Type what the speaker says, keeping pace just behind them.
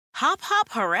Hop, hop,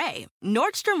 hooray!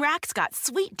 Nordstrom Rack's got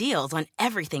sweet deals on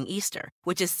everything Easter,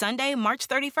 which is Sunday, March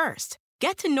 31st.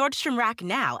 Get to Nordstrom Rack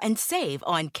now and save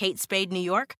on Kate Spade New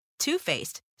York, Too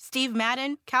Faced, Steve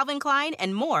Madden, Calvin Klein,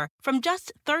 and more from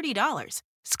just $30.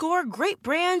 Score great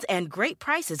brands and great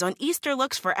prices on Easter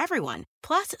looks for everyone,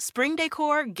 plus spring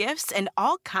decor, gifts, and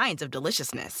all kinds of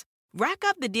deliciousness. Rack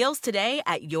up the deals today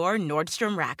at your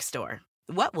Nordstrom Rack store.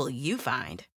 What will you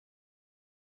find?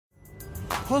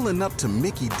 Pulling up to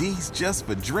Mickey D's just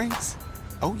for drinks?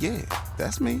 Oh yeah,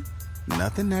 that's me.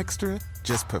 Nothing extra,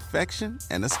 just perfection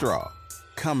and a straw.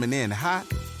 Coming in hot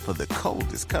for the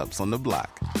coldest cups on the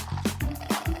block.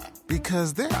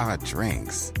 Because there are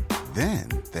drinks. Then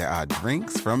there are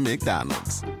drinks from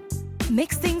McDonald's.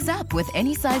 Mix things up with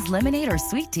any size lemonade or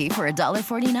sweet tea for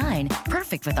 $1.49.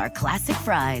 Perfect with our classic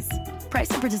fries. Price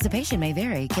and participation may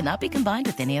vary. Cannot be combined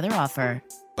with any other offer.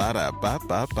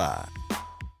 Ba-da-ba-ba-ba.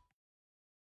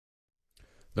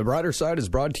 The Brighter Side is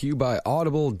brought to you by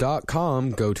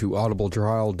Audible.com. Go to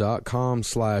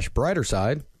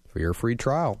audibletrial.com/brighter-side for your free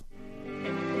trial.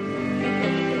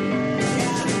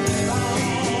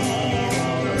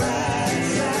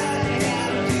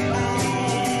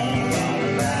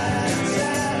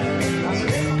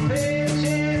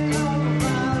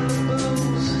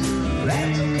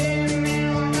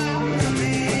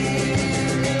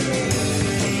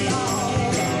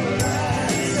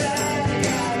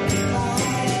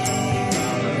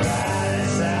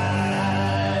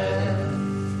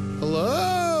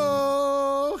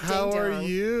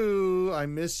 I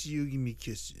miss you. Give me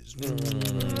kisses.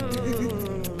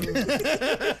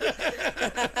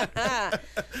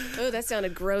 Oh, that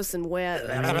sounded gross and wet.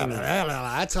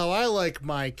 That's how I like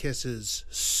my kisses,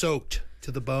 soaked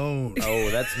to the bone.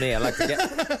 Oh, that's me. I like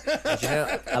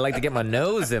to get my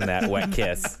nose in that wet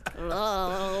kiss.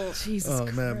 Oh, Jesus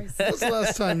Christ. Man. When's the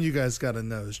last time you guys got a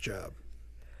nose job?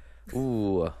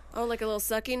 Ooh. Oh, like a little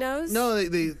sucky nose? No,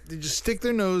 they just stick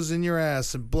their nose in your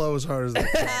ass and blow as hard as they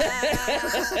can.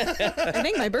 I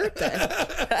think my birthday.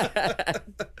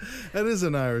 That is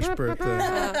an Irish birthday.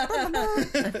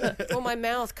 Well, my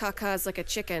mouth caca's like a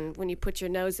chicken when you put your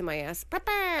nose in my ass. You know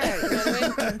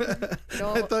what I mean?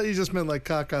 I thought you just meant like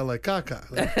caca, like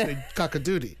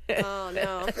cock-a-doodie. Oh,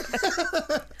 no.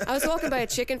 I was walking by a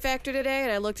chicken factory today,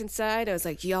 and I looked inside. I was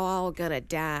like, y'all gonna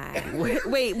die.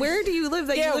 Wait, where do you live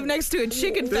that you live next to a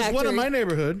chicken factory? There's one in my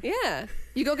neighborhood. Yeah.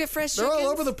 You go get fresh They're chickens?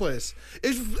 all over the place.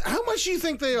 How much do you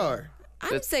think they are?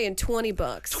 I'm saying $20.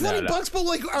 $20, but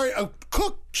like, all right, a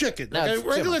cooked chicken. No, like a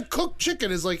regular similar. cooked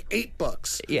chicken is like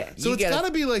 $8. Yeah. So it's got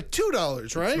to be like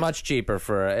 $2, right? It's much cheaper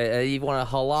for you want a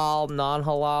halal,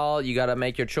 non-halal. You got to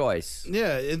make your choice.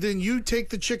 Yeah, and then you take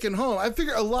the chicken home. I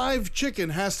figure a live chicken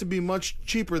has to be much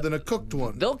cheaper than a cooked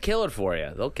one. They'll kill it for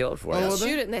you. They'll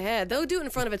shoot it in the head. They'll do it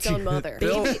in front of its own mother.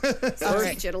 I'll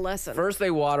teach it a lesson. First they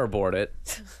waterboard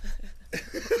it.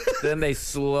 Then they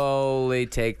slowly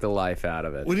take the life out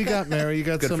of it. What do you got, Mary? You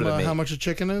got Good some for the meat. how much a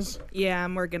chicken is? Yeah,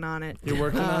 I'm working on it. You're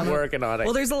working on it? Working on it.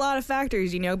 Well, there's a lot of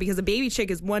factors, because a baby chick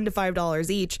is $1 to $5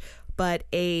 each, but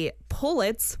a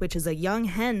pullets, which is a young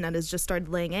hen that has just started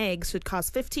laying eggs, should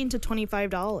cost $15 to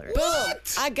 $25. Boom!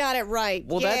 I got it right.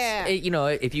 Well, yeah.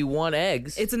 that's if you want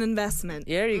eggs, It's an investment.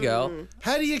 there you go.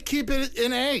 How do you keep it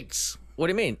in eggs? What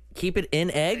do you mean? Keep it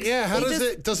in eggs? Yeah, how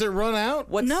does it run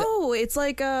out? No, it's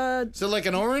like a... Is it like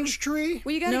an orange tree?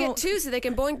 Well, you got to get two so they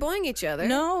can boing boing each other.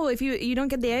 No, if you don't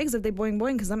get the eggs if they boing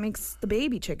boing, because that makes the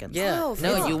baby chickens. Yeah. Oh,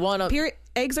 no, fuck. you want to...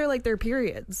 Eggs are like their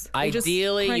periods.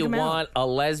 Ideally, you want want a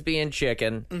lesbian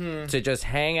chicken to just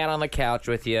hang out on the couch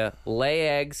with you, lay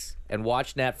eggs, and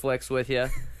watch Netflix with you.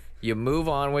 You move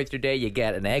on with your day. You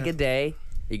get an egg a day.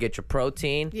 You get your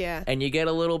protein. Yeah. And you get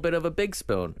a little bit of a big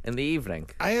spoon in the evening.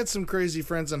 I had some crazy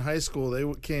friends in high school. They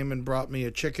came and brought me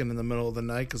a chicken in the middle of the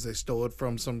night because they stole it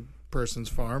from some person's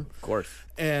farm. Of course.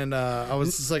 And I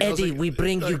was just like, Eddie, we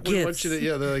bring you we want gifts.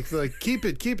 they're like, keep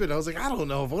it. I was like, I don't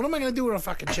know. What am I going to do with a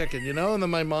fucking chicken, And then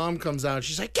my mom comes out.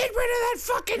 She's like, get rid of that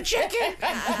fucking chicken.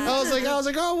 I was like,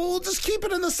 oh, well, we'll just keep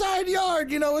it in the side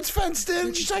yard. It's fenced in.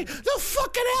 And she's like, the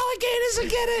fucking alligators will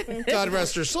get it. God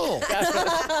rest her soul.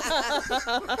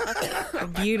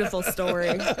 Beautiful story,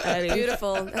 Eddie.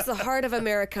 Beautiful. That's the heart of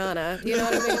Americana. You know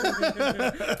what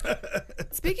I mean?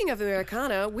 Speaking of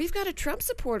Americana, we've got a Trump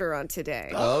supporter on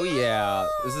today. Oh, yeah.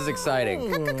 This is exciting.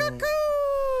 They're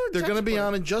going to be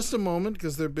on in just a moment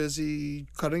because they're busy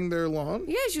cutting their lawn.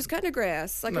 Yeah, she was cutting her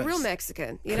grass like a real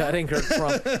Mexican. Cutting her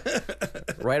Trump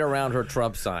right around her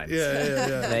Trump signs.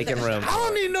 Yeah. Making room. I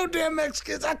don't need no damn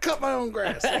Mexicans. I cut my own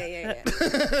grass. Yeah.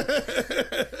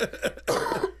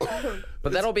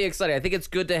 But that'll be exciting. I think it's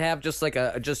good to have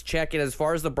just check it as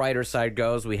far as the brighter side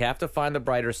goes. We have to find the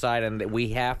brighter side, and we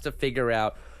have to figure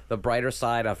out the brighter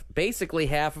side of basically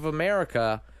half of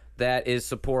America that is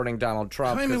supporting Donald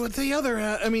Trump. I mean, with the other,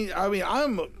 I'm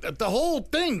the whole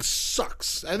thing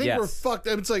sucks. I think we're fucked.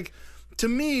 It's like, to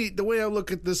me, the way I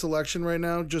look at this election right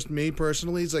now, just me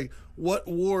personally, it's like, what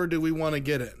war do we want to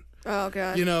get in? Oh,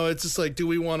 God. You know, it's just like, do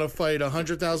we want to fight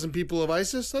 100,000 people of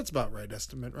ISIS? That's about right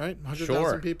estimate, right?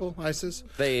 100,000 people, ISIS?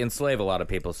 They enslave a lot of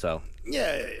people, so.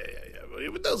 Yeah.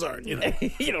 But those aren't, you know.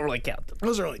 You don't really count them.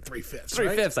 Those are only 3/5.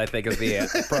 3/5, I think, is the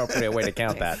appropriate way to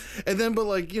count that. And then, but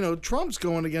like, you know, Trump's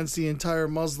going against the entire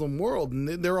Muslim world, and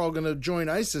they're all going to join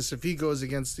ISIS if he goes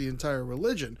against the entire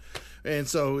religion. And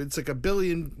so it's like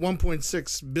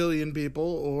 1.6 billion people,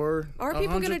 or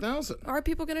 100,000. Are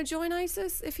people going to join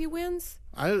ISIS if he wins?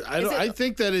 I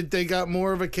think that they got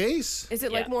more of a case. Is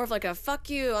it like more of like a fuck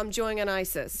you, I'm joining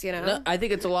ISIS, you know? No, I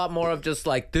think it's a lot more of just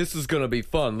like, this is going to be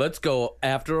fun. Let's go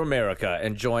after America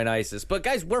and join ISIS. But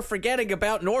guys, we're forgetting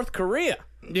about North Korea.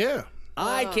 Yeah.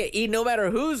 I can't eat no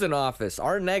matter who's in office.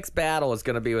 Our next battle is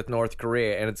going to be with North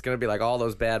Korea, and it's going to be like all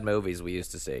those bad movies we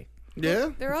used to see.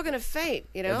 Yeah. They're all going to faint,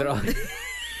 you know?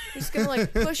 You're just going to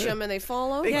like push them and they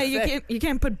fall over. Yeah, you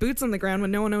can't put boots on the ground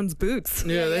when no one owns boots.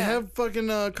 Yeah, they have fucking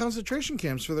concentration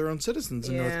camps for their own citizens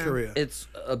in North Korea. It's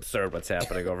absurd what's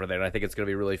happening over there, and I think it's going to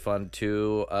be really fun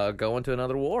to go into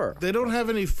another war. They don't have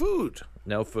any food.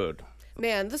 No food.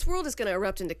 Man, this world is going to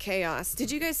erupt into chaos.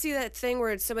 Did you guys see that thing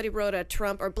where somebody wrote a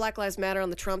Trump or Black Lives Matter on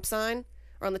the Trump sign?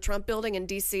 Or on the Trump building in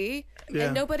D.C.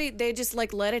 Yeah. And they just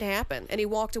like let it happen. And he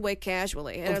walked away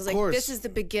casually. And I was like, this is the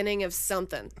beginning of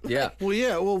something. Yeah.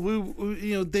 Well,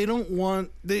 we they don't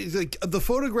want the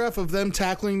photograph of them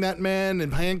tackling that man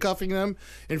and handcuffing them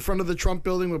in front of the Trump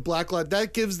building with black light.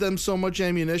 That gives them so much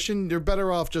ammunition. They're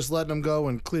better off just letting them go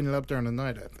and clean it up during the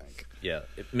night, I think. Yeah,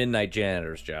 midnight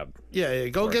janitor's job. Yeah,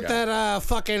 go get that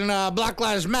fucking Black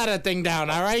Lives Matter thing down,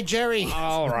 all right, Jerry?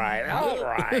 All right.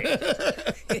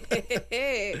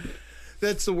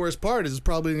 That's the worst part, is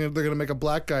probably they're going to make a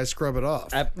black guy scrub it off.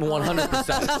 100%.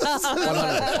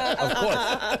 100%. Of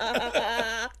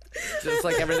course. Just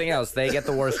like everything else, they get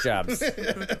the worst jobs.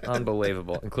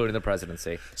 Unbelievable, including the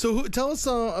presidency. So tell us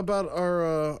about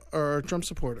our Trump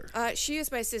supporter. She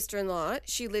is my sister-in-law.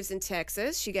 She lives in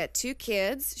Texas. She got 2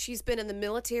 kids. She's been in the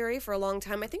military for a long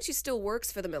time. I think she still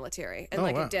works for the military and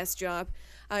a desk job.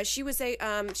 She was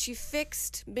she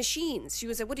fixed machines. She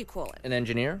was what do you call it? An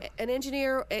engineer? An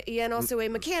engineer, and also a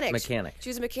mechanic. Mechanic. She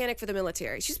was a mechanic for the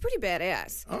military. She's pretty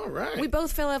badass. All right. We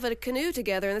both fell out of a canoe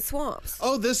together in the swamps.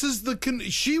 Oh, this is the canoe.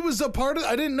 She was a part of.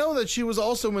 I didn't know that she was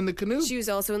also in the canoe. She was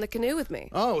also in the canoe with me.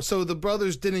 Oh, so the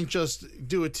brothers didn't just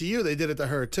do it to you; they did it to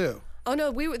her too. Oh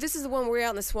no, this is the one where we were out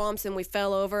in the swamps and we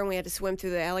fell over and we had to swim through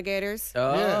the alligators.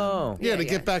 Oh. Yeah, to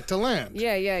get back to land.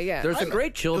 Yeah. There's a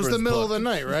great children's It was the middle book of the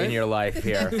night, right? in your life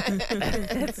here.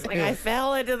 It's like I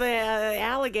fell into the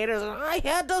alligators and I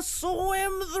had to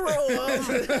swim through them.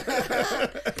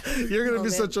 You're going to be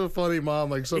such a funny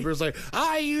mom. Like, somebody's like,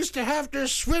 I used to have to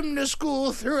swim to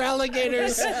school through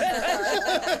alligators.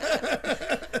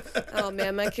 Oh,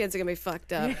 man, my kids are going to be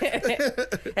fucked up.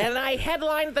 And I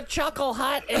headlined the Chuckle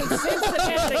Hut in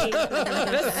Cincinnati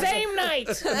the same night.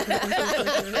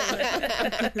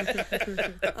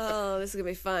 Oh, this is going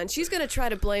to be fun. She's going to try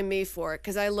to blame me for it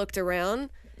because I looked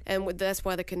around and that's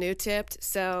why the canoe tipped.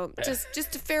 So just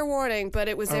a fair warning, but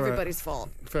it was everybody's fault.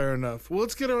 Fair enough. Well,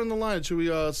 let's get her on the line. Should we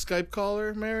Skype call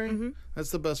her, Mary? Mm-hmm.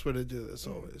 That's the best way to do this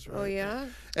always, right? Oh, yeah?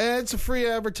 And it's a free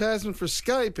advertisement for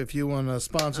Skype. If you want to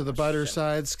sponsor the Biter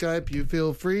Side Skype, you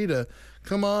feel free to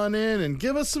come on in and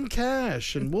give us some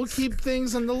cash, and we'll keep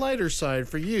things on the lighter side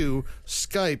for you,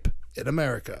 Skype in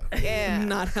America. Yeah.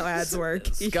 Not how ads work.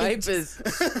 Skype is...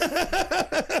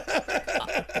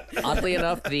 Oddly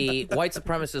enough, the white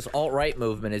supremacist alt-right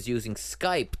movement is using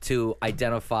Skype to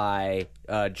identify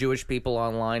Jewish people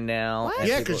online now. What?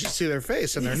 Yeah, because you see their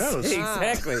face and their nose.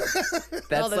 Exactly.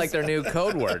 That's like their new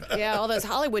code word. Yeah, all those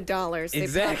Hollywood dollars. They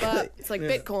Exactly. pop up. It's like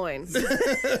Bitcoin.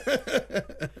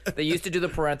 They used to do the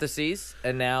parentheses,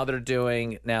 and now they're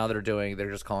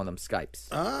just calling them Skypes.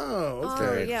 Oh, okay. Oh,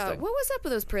 Very yeah. interesting. What was up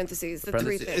with those parentheses? The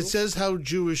Parentheses. three It things. says how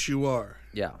Jewish you are.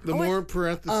 Yeah. The more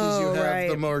parentheses you have, right.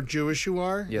 the more Jewish you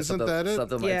are. Yeah, Isn't something, that it?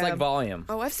 something like, Yeah. It's like volume.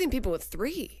 Oh, I've seen people with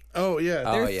 3. Oh, yeah.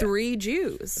 Oh, They're yeah. 3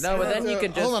 Jews. No, but then you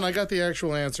could just... Hold on, I got the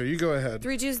actual answer. You go ahead.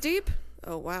 3 Jews deep?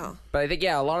 Oh, wow. But I think,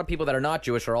 yeah, a lot of people that are not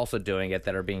Jewish are also doing it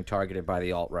that are being targeted by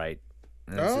the alt-right.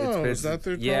 Is that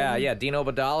their Yeah, problem? yeah. Dino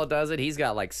Badala does it. He's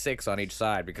got like 6 on each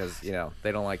side because,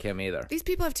 they don't like him either. These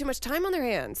people have too much time on their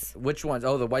hands. Which ones?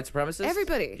 Oh, the white supremacists?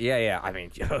 Everybody. Yeah. I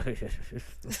mean,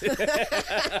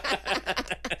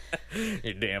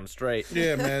 you're damn straight.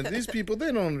 Yeah, man. These people,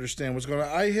 they don't understand what's going on.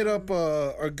 I hit up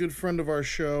a good friend of our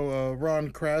show,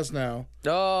 Ron Krasnow.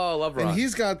 Oh, love Ron. And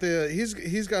he's got the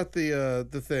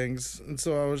things. And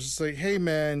so I was just like, hey,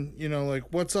 man,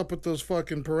 what's up with those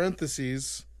fucking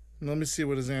parentheses? And let me see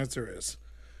what his answer is.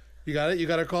 You got it? You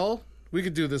got a call? We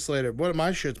could do this later.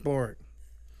 My shit's boring.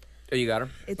 Oh, you got him?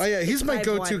 He's my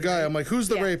go-to guy. Right? I'm like, who's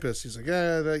the rapist? He's like,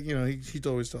 he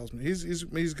always tells me.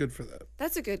 He's good for that.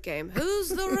 That's a good game. Who's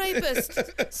the rapist?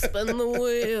 Spin the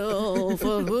wheel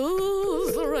for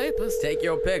who's the rapist. Take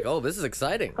your pick. Oh, this is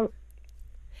exciting.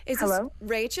 Is Hello? this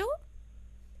Rachel?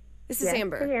 This is Yes,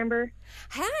 Amber. Hey, Amber.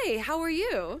 Hi, how are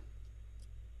you?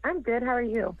 I'm good. How are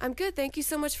you? I'm good. Thank you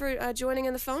so much for joining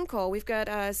in the phone call. We've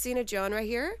got Cena John right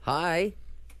here. Hi.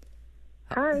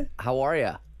 Hi. How are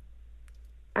you?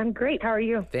 I'm great. How are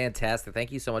you? Fantastic.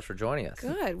 Thank you so much for joining us.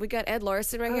 Good. We got Ed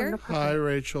Larson right here. Hi,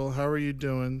 Rachel. How are you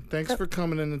doing? Thanks for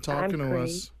coming in and talking to great.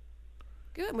 us.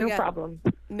 Good. We No got problem.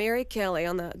 Mary Kelly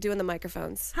doing the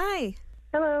microphones. Hi.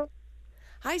 Hello.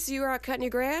 Hi, so you were out cutting your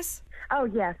grass? Oh,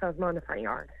 yes. I was mowing the front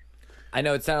yard. I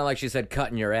know it sounded like she said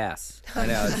cutting your ass. I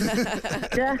know.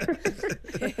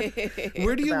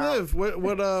 Where do you live? Where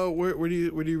do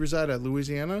you reside at?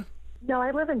 Louisiana? No,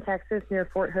 I live in Texas near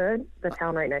Fort Hood, the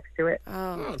town right next to it.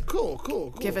 Oh,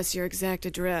 cool. Give us your exact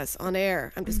address on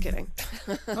air. I'm just kidding.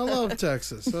 I love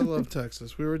Texas.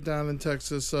 We were down in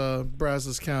Texas,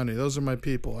 Brazos County. Those are my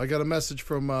people. I got a message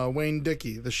from Wayne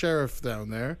Dickey, the sheriff down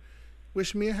there.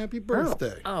 Wish me a happy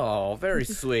birthday. Oh, very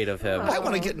sweet of him. I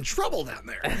want to get in trouble down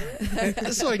there,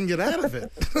 just so I can get out of it.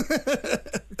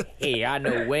 Hey, I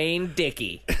know Wayne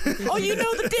Dickey. Oh, you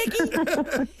know the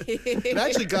Dickey? It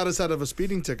actually got us out of a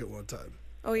speeding ticket one time.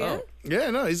 Oh, yeah? Oh. Yeah,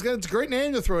 no, it's a great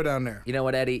name to throw down there. You know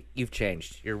what, Eddie? You've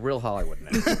changed. You're real Hollywood now.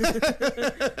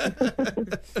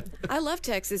 I love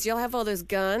Texas. Y'all have all those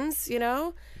guns,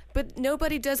 But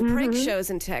nobody does prank shows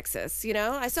in Texas,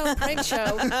 I saw a prank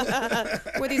show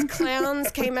where these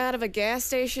clowns came out of a gas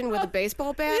station with a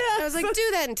baseball bat. Yes. I was like,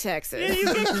 do that in Texas. Yeah,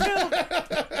 you get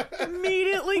killed.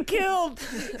 Immediately killed.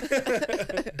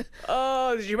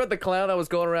 Oh, did you hear about the clown that was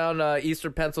going around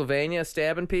Eastern Pennsylvania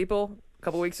stabbing people a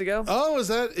couple weeks ago? Oh, is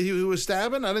that he was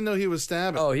stabbing? I didn't know he was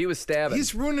stabbing. Oh, he was stabbing.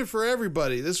 He's ruining for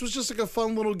everybody. This was just like a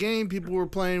fun little game people were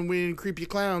playing. We and creepy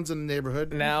clowns in the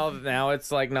neighborhood. Now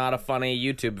it's like not a funny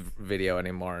YouTube video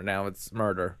anymore. Now it's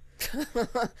murder.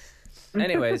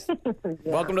 Anyways,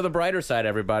 welcome to the brighter side,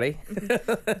 everybody.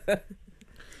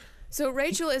 So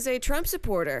Rachel is a Trump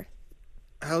supporter.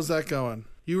 How's that going?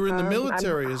 You were in the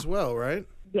military as well, right?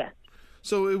 Yes.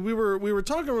 So we were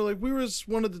talking.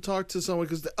 Wanted to talk to someone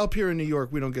because up here in New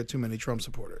York we don't get too many Trump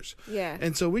supporters. Yeah.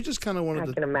 And so we just kind of wanted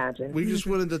I can imagine. We just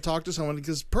wanted to talk to someone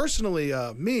because personally,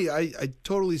 I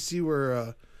totally see where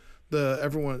a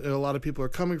lot of people are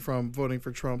coming from voting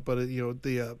for Trump, but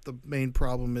the main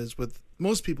problem is with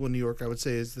most people in New York, I would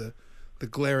say, is the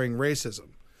glaring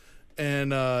racism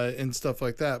and stuff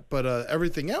like that. But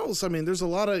everything else, I mean, there's a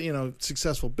lot of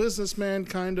successful businessmen,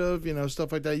 kind of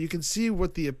stuff like that. You can see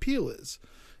what the appeal is,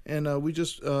 and we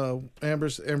just Amber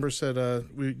said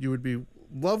you would be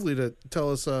lovely to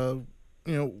tell us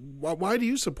why do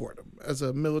you support him as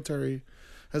a military,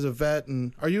 as a vet,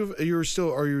 and are you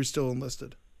still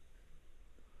enlisted?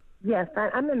 Yes,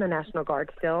 I'm in the National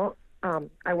Guard still.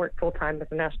 I work full-time as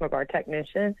a National Guard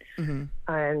technician. Mm-hmm.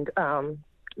 And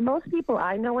most people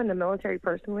I know in the military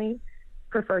personally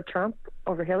prefer Trump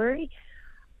over Hillary.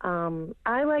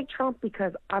 I like Trump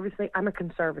because obviously I'm a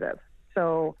conservative.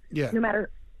 So no matter,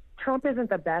 Trump isn't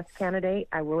the best candidate,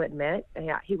 I will admit.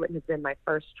 Yeah, he wouldn't have been my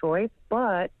first choice.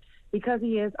 But because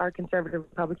he is our conservative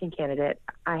Republican candidate,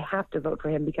 I have to vote for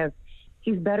him because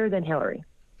he's better than Hillary.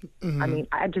 Mm-hmm. I mean,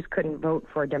 I just couldn't vote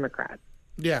for a Democrat.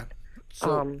 Yeah.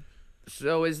 So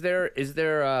is there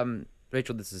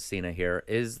Rachel, this is Cena here.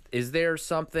 Is there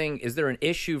an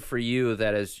issue for you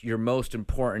that is your most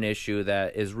important issue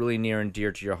that is really near and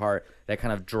dear to your heart that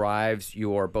kind of drives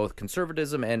your both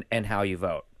conservatism and how you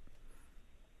vote?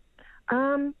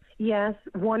 Yes,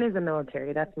 one is the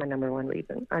military. That's my number one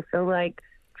reason. I feel like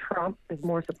Trump is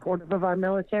more supportive of our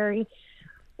military,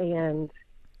 and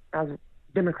as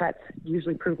Democrats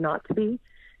usually prove not to be.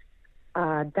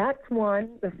 That's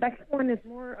one. The second one is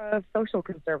more of social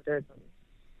conservatism.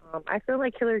 I feel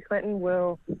like Hillary Clinton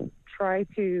will try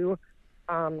to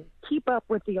keep up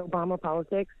with the Obama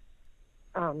politics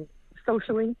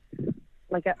socially.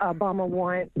 Like Obama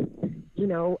wants,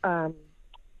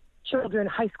 children,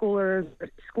 high schoolers,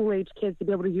 school-age kids to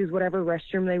be able to use whatever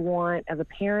restroom they want. As a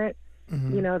parent,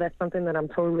 you know, that's something that I'm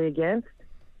totally against,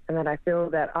 and that I feel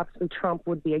that obviously Trump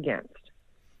would be against.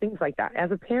 Things like that.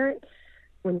 As a parent,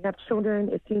 when you have children,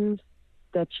 it seems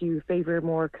that you favor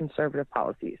more conservative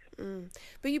policies.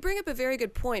 But you bring up a very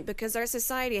good point, because our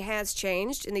society has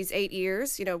changed in these 8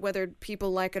 years. You know, whether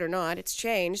people like it or not, it's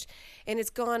changed, and it's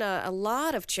gone a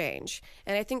lot of change.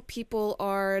 And I think people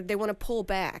they want to pull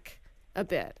back a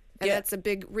bit, and that's a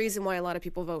big reason why a lot of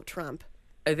people vote Trump.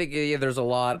 I think there's a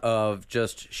lot of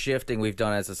just shifting we've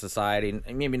done as a society,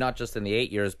 maybe not just in the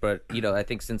 8 years, but, you know, I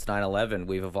think since 9/11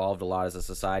 we've evolved a lot as a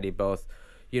society, both,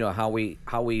 you know, how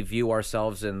we view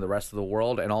ourselves in the rest of the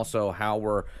world, and also how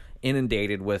we're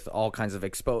inundated with all kinds of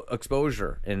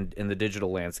exposure in the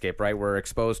digital landscape, right? We're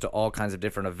exposed to all kinds of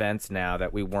different events now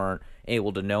that we weren't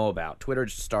able to know about. Twitter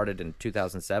just started in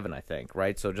 2007, I think,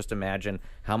 right? So just imagine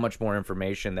how much more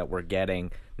information that we're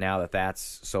getting now that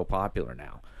that's so popular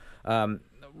now.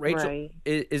 Rachel,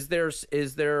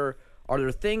 Right. Are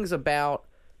there things about,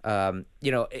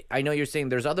 you know, I know you're saying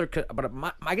there's other, but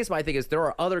I guess my thing is there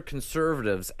are other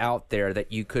conservatives out there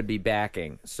that you could be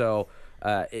backing. So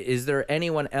is there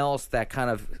anyone else that kind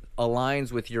of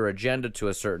aligns with your agenda to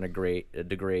a certain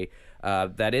degree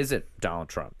that isn't Donald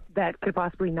Trump? That could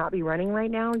possibly not be running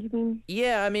right now, you mean?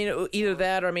 Yeah, I mean, either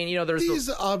that or, I mean, you know, there's... These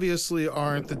obviously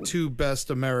aren't the two best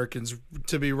Americans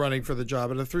to be running for the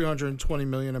job out of 320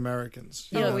 million Americans.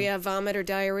 We have vomit or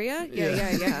diarrhea?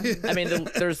 Yeah. I mean,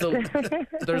 there's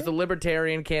the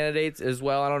libertarian candidates as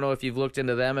well. I don't know if you've looked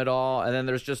into them at all. And then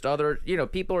there's just other, you know,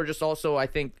 people are just also, I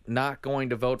think, not going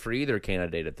to vote for either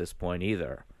candidate at this point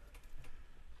either.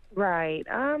 Right.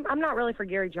 I'm not really for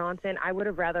Gary Johnson. I would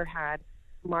have rather had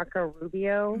Marco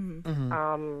Rubio.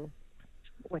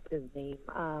 What's his name?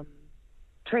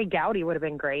 Trey Gowdy would have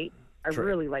been great. I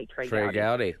really like Trey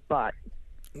Gowdy. But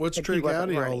what's Trey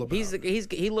Gowdy all about?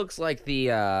 He looks like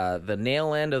the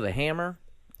nail end of the hammer.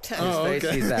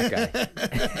 Okay. He's that guy.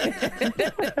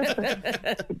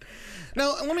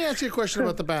 Now, let me ask you a question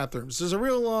about the bathrooms. There's a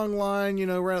real long line, you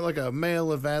know, we're at like a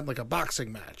male event, like a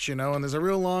boxing match, you know, and there's a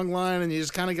real long line, and you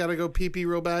just kind of got to go pee-pee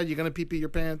real bad. You're going to pee-pee your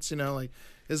pants, you know, like,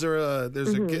 is there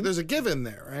there's a give in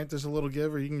there, right? There's a little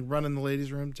give, or you can run in the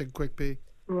ladies' room, take a quick pee.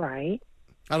 Right.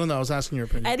 I don't know. I was asking your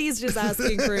opinion. Eddie's just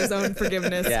asking for his own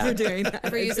forgiveness for doing that.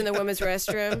 For using the women's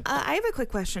restroom. I have a quick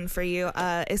question for you,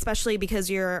 especially because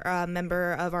you're a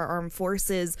member of our armed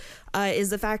forces, is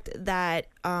the fact that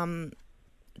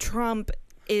Trump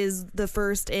is the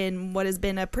first in what has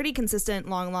been a pretty consistent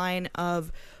long line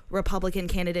of Republican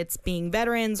candidates being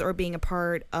veterans or being a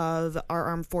part of our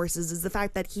armed forces, is the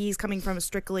fact that he's coming from a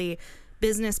strictly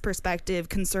business perspective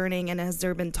concerning, and has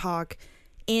there been talk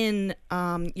in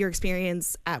your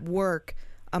experience at work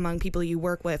among people you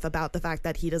work with about the fact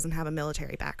that he doesn't have a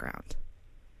military background?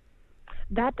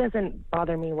 That doesn't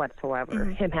bother me whatsoever,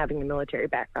 him having a military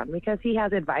background, because he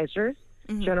has advisors,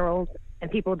 generals,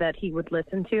 and people that he would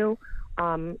listen to.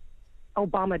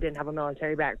 Obama didn't have a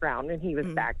military background, and he was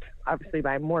backed, obviously,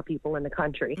 by more people in the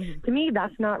country. To me,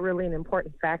 that's not really an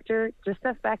important factor. Just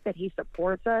the fact that he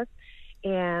supports us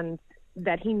and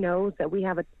that he knows that we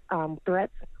have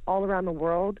threats all around the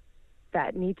world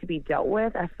that need to be dealt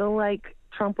with. I feel like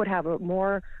Trump would have a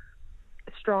more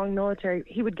strong military.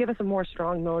 He would give us a more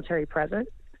strong military presence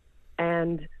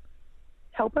and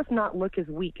help us not look as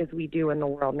weak as we do in the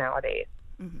world nowadays.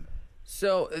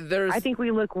 So I think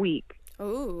we look weak.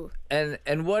 Ooh.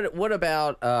 And what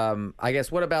about I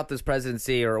guess what about this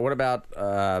presidency, or what about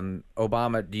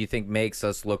Obama do you think makes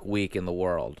us look weak in the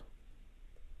world?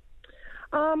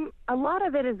 A lot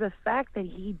of it is the fact that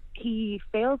he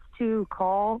fails to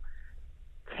call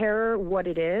terror what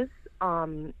it is.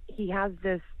 He has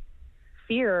this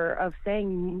fear of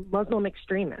saying Muslim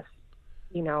extremists.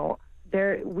 You know,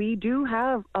 we do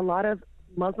have a lot of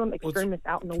Muslim extremists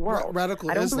out in the world.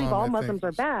 Radical I don't Islam, believe all I think, Muslims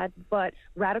are bad, but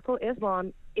radical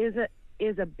Islam is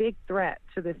a big threat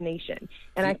to this nation.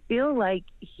 And I feel like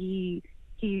he's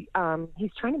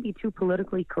trying to be too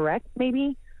politically correct,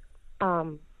 maybe.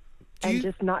 And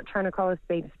just not trying to call a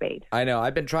spade a spade. I know.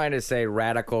 I've been trying to say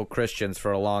radical Christians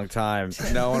for a long time.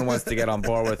 No one wants to get on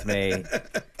board with me.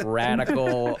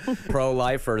 Radical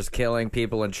pro-lifers killing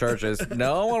people in churches.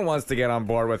 No one wants to get on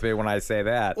board with me when I say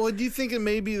that. Well, do you think it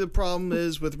maybe the problem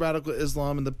is with radical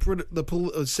Islam and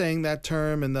the saying that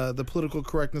term and the political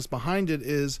correctness behind it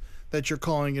is that you're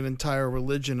calling an entire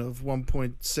religion of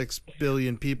 1.6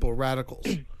 billion people radicals?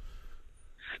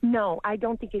 No, I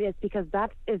don't think it is, because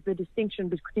that is the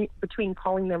distinction between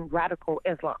calling them radical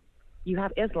Islam. You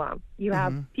have Islam. You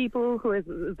have people who are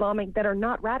Islamic that are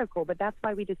not radical, but that's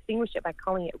why we distinguish it by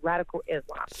calling it radical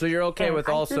Islam. So you're okay with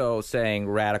also saying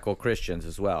radical Christians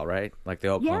as well, right? Like the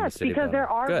Oklahoma City. Yes, because there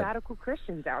are Good. radical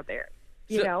Christians out there,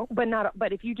 you know,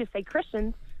 but if you just say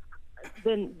Christians,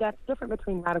 then that's different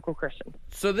between radical Christians.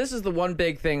 So this is the one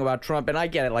big thing about Trump, and I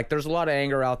get it. Like, there's a lot of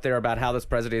anger out there about how this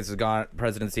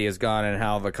presidency has gone and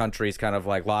how the country's kind of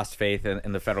like lost faith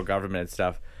in the federal government and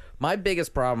stuff. My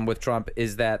biggest problem with Trump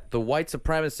is that the white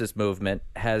supremacist movement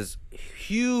has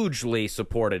hugely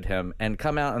supported him and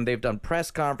come out, and they've done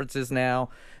press conferences now.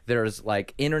 There's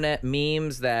like internet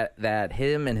memes that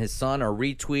him and his son are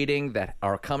retweeting that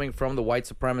are coming from the white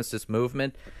supremacist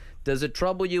movement. Does it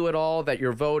trouble you at all that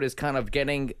your vote is kind of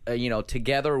getting,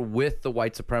 together with the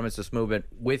white supremacist movement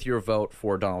with your vote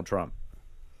for Donald Trump?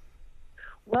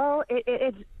 Well,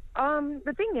 it's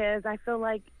the thing is, I feel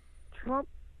like Trump,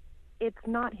 it's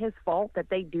not his fault that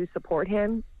they do support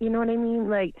him. You know what I mean?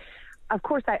 Like, of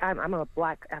course, I'm a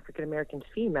black African-American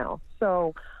female.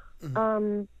 So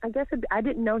I guess I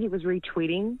didn't know he was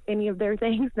retweeting any of their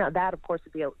things. Now, that, of course,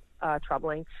 would be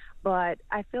troubling. But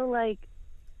I feel like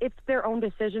it's their own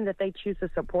decision that they choose to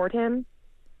support him.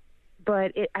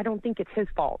 But I don't think it's his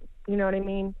fault. You know what I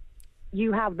mean?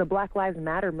 You have the Black Lives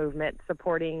Matter movement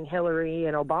supporting Hillary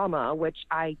and Obama, which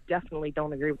I definitely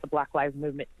don't agree with the Black Lives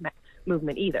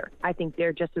movement either. I think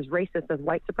they're just as racist as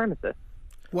white supremacists.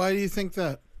 Why do you think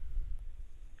that?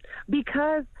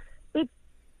 Because it's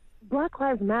Black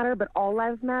Lives Matter, but all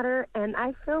lives matter. And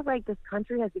I feel like this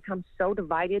country has become so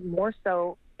divided, more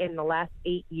so in the last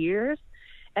 8 years.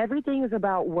 Everything is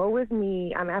about woe is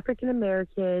me, I'm African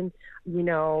American,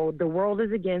 the world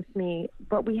is against me.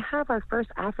 But we have our first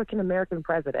African American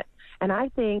president. And I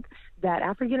think that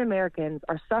African Americans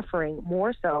are suffering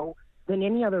more so than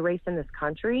any other race in this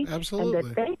country. Absolutely. And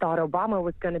that they thought Obama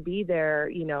was going to be their,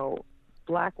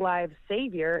 Black Lives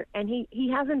savior, and he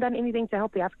hasn't done anything to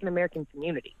help the African American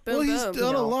community. Well, he's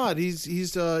done a lot.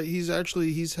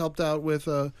 He's helped out with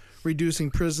reducing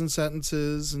prison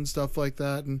sentences and stuff like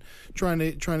that, and trying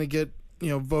to get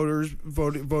voters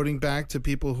voting back to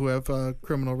people who have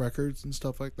criminal records and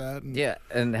stuff like that. And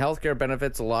and healthcare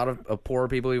benefits a lot of poor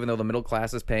people, even though the middle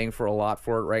class is paying for a lot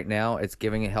for it right now. It's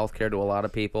giving healthcare to a lot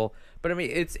of people. But I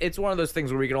mean, it's one of those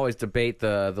things where we can always debate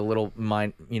the little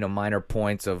minor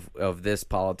points of this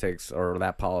politics or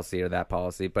that policy or that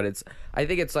policy. But I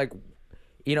think it's like,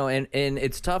 and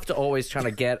it's tough to always try to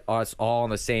get us all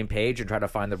on the same page and try to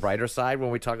find the brighter side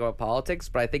when we talk about politics.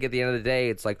 But I think at the end of the day,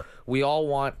 it's like we all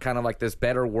want kind of like this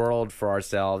better world for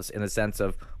ourselves in the sense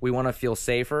of we want to feel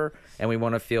safer and we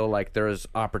want to feel like there's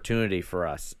opportunity for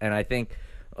us. And I think,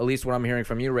 at least what I'm hearing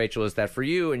from you, Rachel, is that for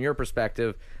you and your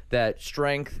perspective, that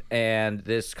strength and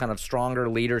this kind of stronger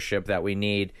leadership that we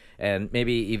need, and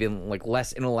maybe even like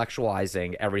less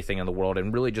intellectualizing everything in the world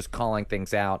and really just calling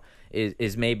things out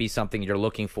is maybe something you're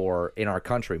looking for in our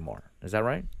country more. Is that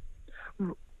right?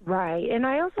 Right. And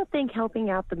I also think helping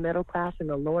out the middle class and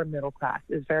the lower middle class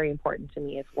is very important to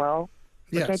me as well.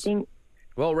 Yes. Which I think.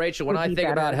 Well, Rachel, when I think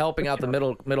about helping out the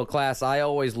middle class, I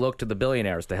always look to the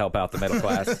billionaires to help out the middle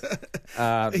class.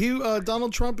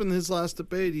 Donald Trump, in his last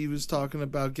debate, he was talking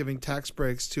about giving tax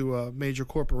breaks to major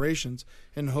corporations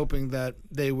and hoping that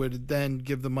they would then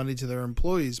give the money to their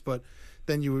employees. But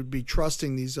then you would be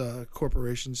trusting these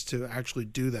corporations to actually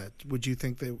do that. Do you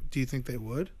think they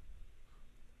would?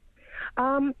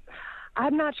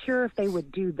 I'm not sure if they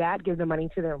would do that, give the money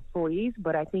to their employees,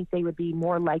 but I think they would be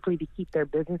more likely to keep their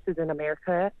businesses in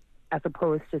America as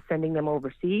opposed to sending them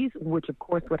overseas, which of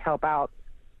course would help out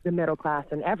the middle class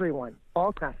and everyone,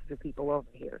 all classes of people over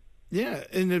here. Yeah,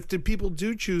 and if the people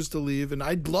do choose to leave, and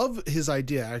I love his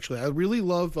idea, actually. I really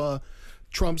love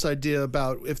Trump's idea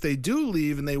about if they do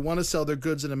leave and they want to sell their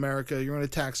goods in America, you're going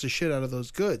to tax the shit out of those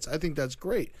goods. I think that's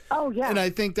great. Oh, yeah. And I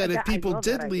think that if people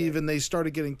did leave and they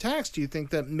started getting taxed, do you think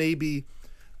that maybe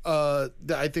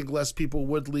I think less people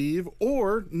would leave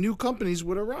or new companies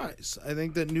would arise? I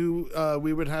think that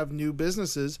we would have new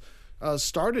businesses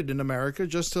started in America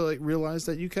just to realize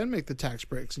that you can make the tax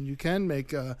breaks and you can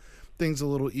make things a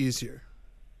little easier.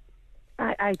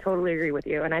 I totally agree with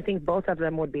you, and I think both of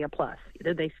them would be a plus.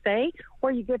 Either they stay, or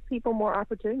you give people more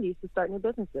opportunities to start new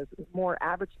businesses, more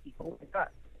average people like us.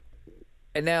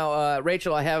 And now,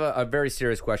 Rachel, I have a very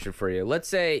serious question for you. Let's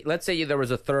say there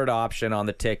was a third option on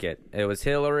the ticket. It was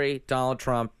Hillary, Donald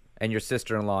Trump, and your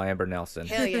sister-in-law Amber Nelson.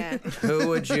 Hell yeah! Who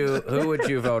would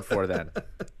you vote for then?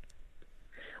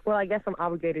 Well, I guess I'm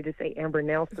obligated to say Amber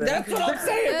Nelson. That's what I'm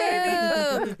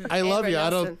saying, baby. I love you.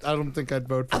 I don't think I'd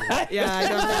vote for you. Yeah, I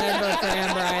don't think I'd vote for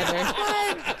Amber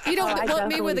either. You don't I want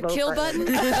me with a definitely kill vote for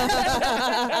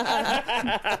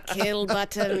button? Kill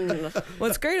button.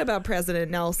 What's great about President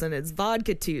Nelson is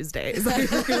Vodka Tuesdays.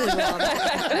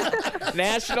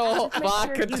 National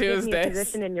Vodka You give me a Tuesdays.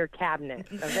 position in your cabinet,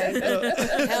 okay?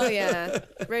 Hell yeah.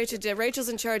 Rachel's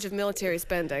in charge of military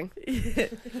spending.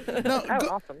 Now,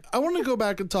 Awesome. I want to go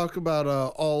back and talk about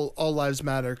all lives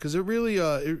matter, because it really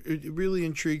it really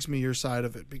intrigues me, your side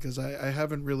of it, because I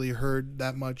haven't really heard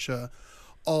that much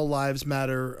all lives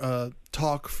matter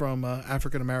talk from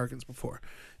African Americans before.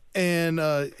 And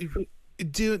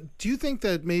do you think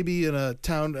that maybe in a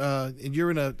town,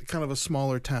 you're in a kind of a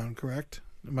smaller town, correct?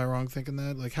 Am I wrong thinking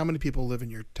that? Like, how many people live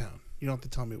in your town? You don't have to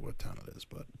tell me what town it is,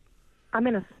 but I'm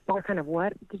in a small kind of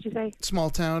what, did you say? small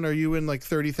town. Are you in like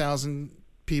 30,000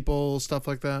 people, stuff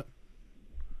like that?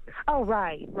 Oh,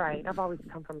 right. I've always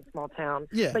come from a small town.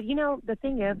 Yeah. But, the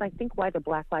thing is, I think why the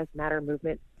Black Lives Matter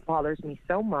movement bothers me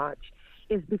so much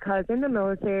is because in the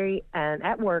military and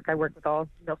at work, I work with all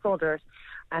soldiers.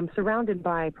 I'm surrounded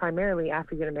by primarily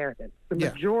African Americans. The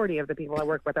majority of the people I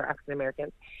work with are African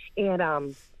Americans.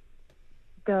 And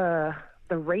the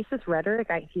racist rhetoric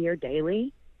I hear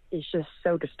daily is just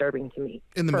so disturbing to me.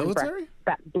 In the military?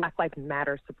 Black Lives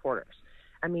Matter supporters.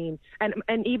 I mean,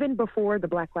 and even before the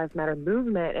Black Lives Matter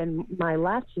movement and my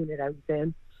last unit I was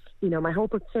in, my whole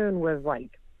platoon was like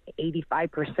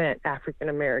 85% African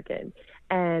American.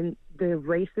 And the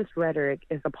racist rhetoric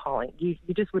is appalling. You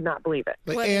just would not believe it.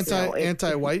 Like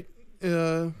anti-white?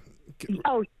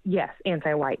 Oh, yes,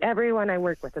 anti-white. Everyone I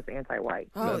work with is anti-white.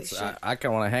 Holy shit. I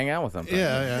kind of want to hang out with them.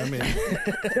 Yeah, I mean,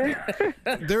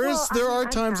 there are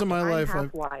times in my life. I'm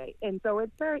half white, and so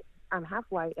it's very. I'm half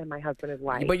white, and my husband is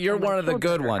white. But you're and my one of the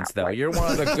children good are ones, half though. white. You're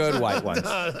one of the good white ones.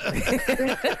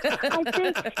 I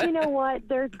think, you know what?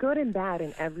 There's good and bad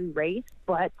in every race,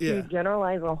 but to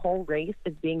generalize a whole race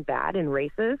as being bad and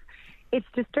racist, it's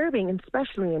disturbing,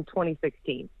 especially in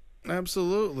 2016.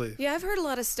 Absolutely. Yeah, I've heard a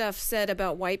lot of stuff said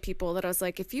about white people that I was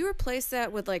like, if you replace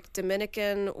that with like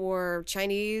Dominican or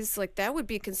Chinese, like that would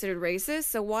be considered racist.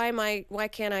 So why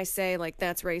can't I say like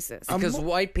that's racist? Because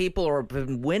white people have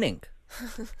been winning.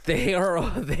 They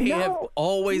have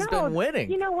always been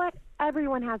winning. You know what?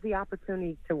 Everyone has the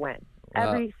opportunity to win.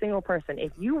 Every single person.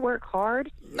 If you work hard,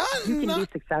 you can be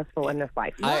successful in this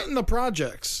life. Not in the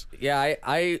projects. Yeah,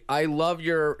 I love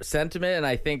your sentiment, and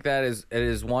I think that it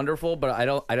is wonderful. But I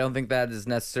don't think that is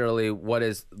necessarily what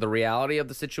is the reality of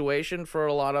the situation for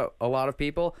a lot of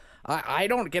people. I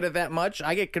don't get it that much.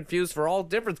 I get confused for all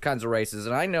different kinds of races,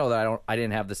 and I know that I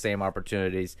didn't have the same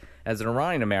opportunities as an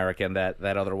Iranian American that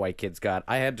other white kids got.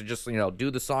 I had to just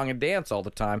do the song and dance all the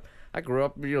time. I grew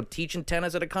up, teaching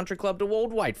tennis at a country club to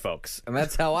old white folks, and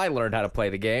that's how I learned how to play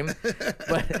the game.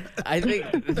 But I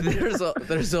think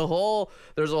there's a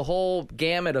whole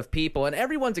gamut of people, and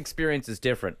everyone's experience is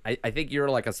different. I think you're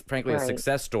like a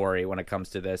success story when it comes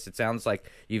to this. It sounds like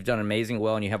you've done amazing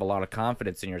well, and you have a lot of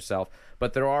confidence in yourself.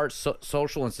 But there are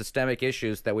social and systemic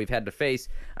issues that we've had to face.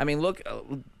 I mean, look,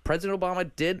 President Obama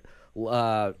did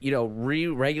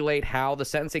re-regulate how the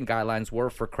sentencing guidelines were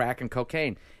for crack and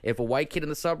cocaine. If a white kid in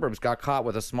the suburbs got caught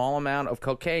with a small amount of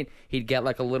cocaine, he'd get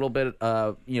like a little bit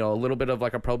of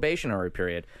like a probationary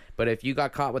period. But if you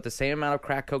got caught with the same amount of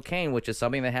crack cocaine, which is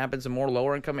something that happens in more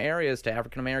lower income areas to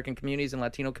African American communities and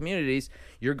Latino communities,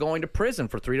 you're going to prison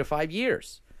for 3 to 5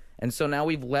 years. And so now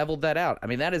we've leveled that out. I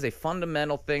mean, that is a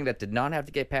fundamental thing that did not have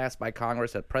to get passed by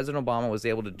Congress that President Obama was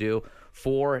able to do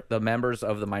for the members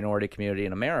of the minority community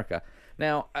in America.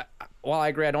 Now, while I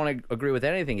agree, I don't agree with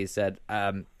anything he said,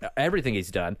 everything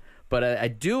he's done, but I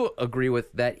do agree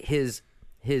with that his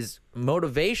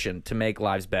motivation to make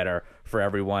lives better for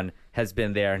everyone has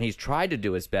been there, and he's tried to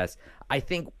do his best. I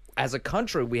think as a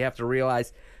country, we have to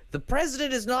realize the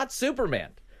president is not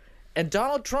Superman. And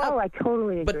Donald Trump. Oh, I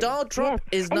totally agree. But Donald Trump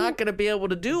is not going to be able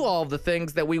to do all the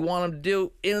things that we want him to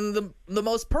do in the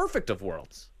most perfect of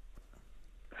worlds.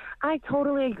 I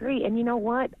totally agree. And you know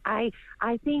what? I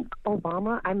think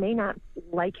Obama, I may not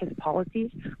like his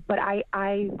policies, but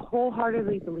I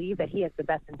wholeheartedly believe that he has the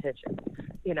best intentions.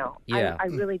 Yeah. I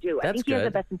really do. I think he has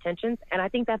the best intentions, and I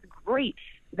think that's great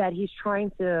that he's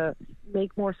trying to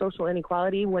make more social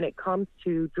inequality when it comes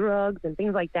to drugs and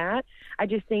things like that. I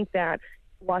just think that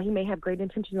while he may have great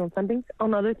intentions on some things,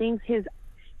 on other things, his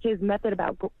method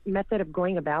of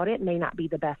going about it may not be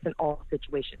the best in all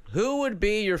situations. Who would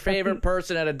be your favorite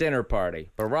person at a dinner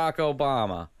party? Barack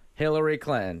Obama, Hillary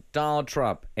Clinton, Donald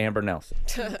Trump, Amber Nelson.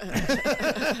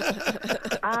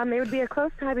 It would be a close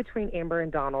tie between Amber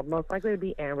and Donald. Most likely it would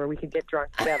be Amber. We could get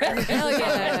drunk together. Hell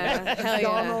yeah. Hell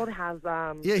yeah. Donald has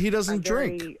he doesn't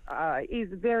drink. He's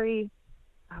very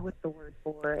what's the word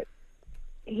for it?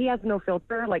 He has no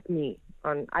filter like me.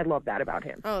 I love that about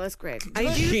him. Oh, that's great. I do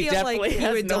He feel like definitely he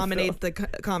has would no dominate the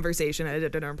conversation at a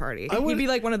dinner party. would- He'd be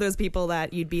like one of those people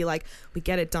that you'd be like, we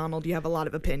get it, Donald, you have a lot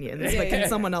of opinions, but can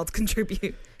someone else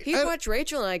contribute? He'd watch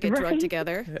Rachel and I get drunk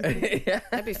together.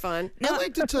 That'd be fun. I'd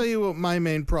like to tell you what my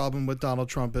main problem with Donald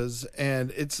Trump is,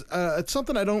 and it's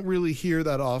something I don't really hear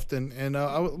that often, and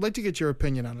I would like to get your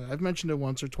opinion on it. I've mentioned it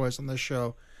once or twice on this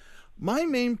show. My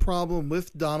main problem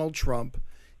with Donald Trump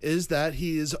is that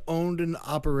he has owned and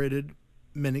operated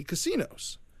many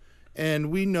casinos.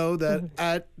 And we know that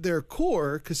at their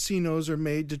core, casinos are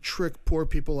made to trick poor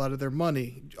people out of their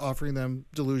money, offering them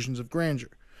delusions of grandeur.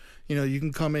 You know, you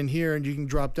can come in here and you can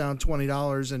drop down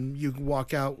 $20 and you can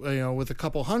walk out, with a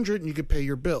couple hundred and you could pay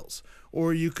your bills.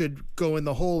 Or you could go in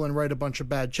the hole and write a bunch of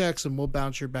bad checks and we'll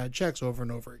bounce your bad checks over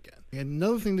and over again. And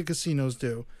another thing the casinos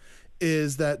do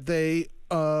is that they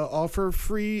offer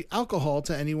free alcohol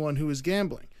to anyone who is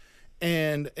gambling.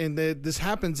 And this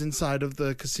happens inside of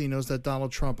the casinos that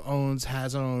Donald Trump owns,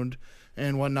 has owned,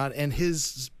 and whatnot. And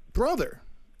his brother,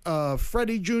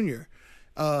 Freddie Jr.,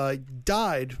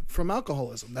 died from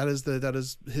alcoholism. That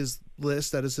is his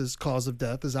list. That is his cause of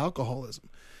death, is alcoholism.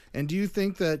 And do you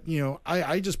think that,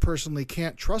 I just personally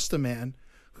can't trust a man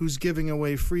who's giving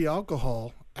away free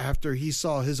alcohol after he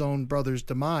saw his own brother's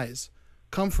demise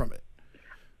come from it?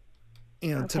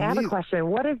 Okay, I have a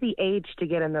question. What is the age to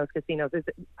get in those casinos? Is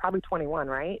it probably 21,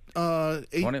 right?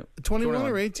 21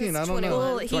 or 18, I don't know.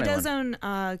 Well, he 21. does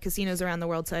own casinos around the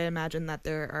world, so I imagine that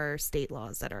there are state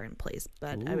laws that are in place,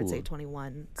 but I would say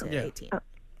 21 to 18.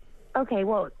 Okay,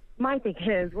 well, my thing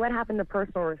is, what happened to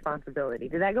personal responsibility?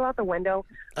 Did that go out the window?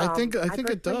 I think it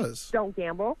personally does. Don't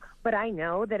gamble, but I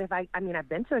know that if I've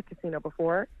been to a casino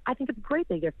before, I think it's great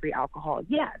they give free alcohol.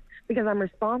 Yes, because I'm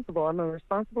responsible. I'm a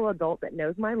responsible adult that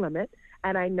knows my limit,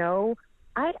 and I know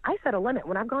I set a limit.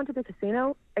 When I've gone to the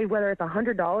casino, whether it's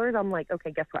 $100, I'm like,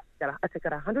 okay, guess what? I took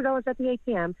out $100 at the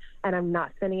ATM, and I'm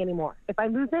not spending any more. If I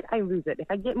lose it, I lose it. If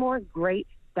I get more, great.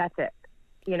 That's it.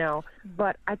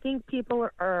 But I think people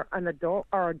are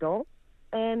adults,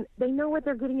 and they know what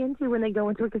they're getting into when they go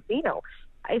into a casino.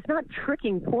 It's not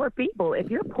tricking poor people.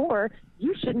 If you're poor,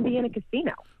 you shouldn't be in a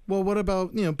casino. Well, what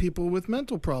about people with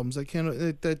mental problems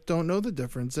that don't know the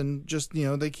difference and just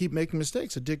they keep making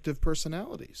mistakes, addictive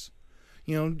personalities,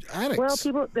 addicts.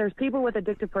 Well, there's people with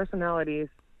addictive personalities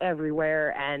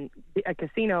everywhere, and a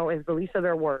casino is the least of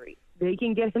their worries. They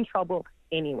can get in trouble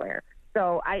anywhere.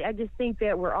 So I just think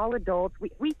that we're all adults.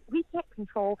 We can't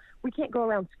control. We can't go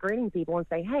around screening people and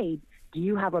say, hey, do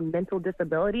you have a mental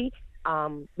disability?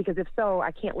 Because if so,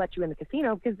 I can't let you in the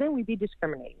casino, because then we'd be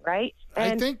discriminating, right?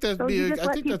 And I think that's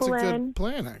a good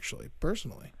plan, actually,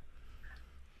 personally.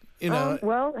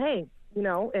 Well, hey,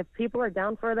 if people are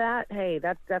down for that, hey,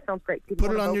 that sounds great. People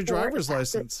put it on your driver's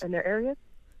license in their areas.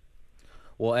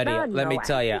 Well, Eddie, let me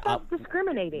tell you, that's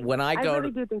discriminating. When I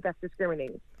really do think that's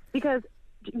discriminating, because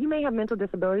you may have mental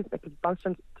disabilities that could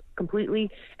function completely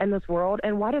in this world,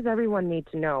 and why does everyone need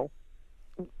to know?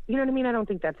 You know what I mean? I don't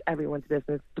think that's everyone's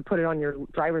business to put it on your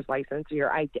driver's license or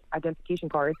your identification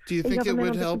card. Do you think it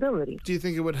would help? Do you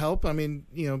think it would help? I mean,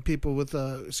 people with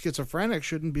schizophrenic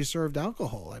shouldn't be served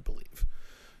alcohol, I believe.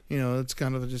 It's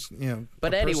kind of just,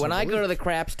 But Eddie, when I go to the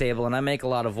craps table and I make a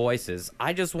lot of voices,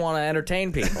 I just want to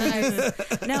entertain people.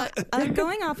 Now,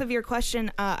 going off of your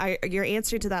question, your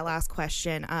answer to that last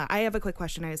question, I have a quick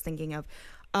question I was thinking of.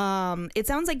 It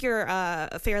sounds like you're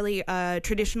a fairly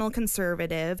traditional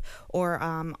conservative, or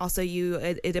also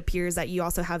it appears that you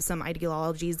also have some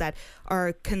ideologies that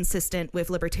are consistent with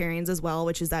libertarians as well,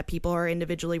 which is that people are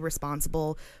individually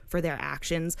responsible for their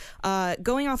actions.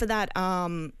 Going off of that,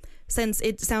 since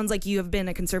it sounds like you have been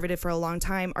a conservative for a long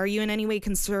time, are you in any way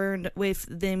concerned with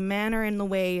the manner and the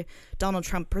way Donald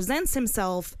Trump presents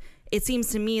himself? It seems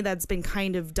to me that's been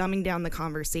kind of dumbing down the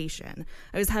conversation.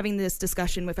 I was having this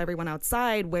discussion with everyone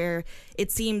outside where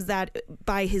it seems that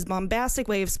by his bombastic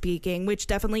way of speaking, which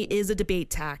definitely is a debate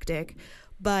tactic,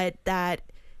 but that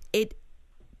it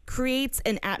creates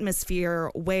an atmosphere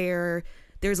where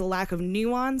there's a lack of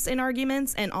nuance in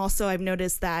arguments. And also I've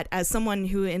noticed that as someone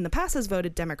who in the past has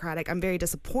voted Democratic, I'm very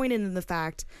disappointed in the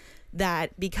fact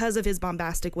that because of his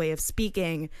bombastic way of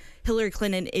speaking, Hillary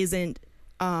Clinton isn't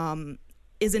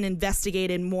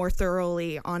investigated more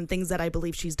thoroughly on things that I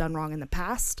believe she's done wrong in the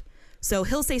past. So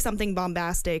he'll say something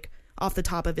bombastic off the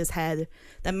top of his head,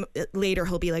 then later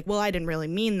he'll be like, well, I didn't really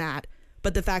mean that.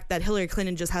 But the fact that Hillary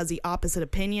Clinton just has the opposite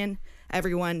opinion,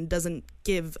 everyone doesn't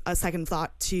give a second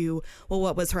thought to, well,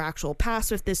 what was her actual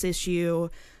past with this issue?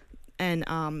 And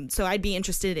so I'd be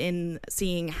interested in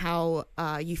seeing how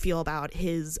you feel about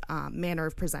his manner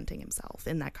of presenting himself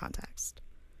in that context.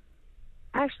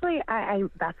 Actually, I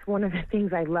that's one of the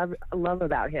things I love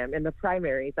about him in the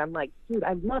primaries. I'm like, dude,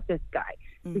 I love this guy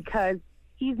because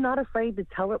he's not afraid to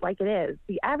tell it like it is.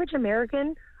 The average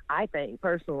American, I think,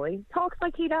 personally, talks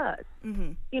like he does.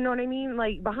 Mm-hmm. You know what I mean?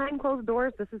 Like, behind closed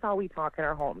doors, this is how we talk in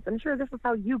our homes. I'm sure this is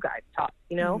how you guys talk,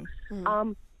 you know?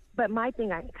 Mm-hmm. But my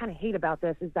thing I kind of hate about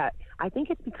this is that I think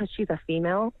it's because she's a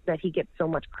female that he gets so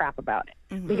much crap about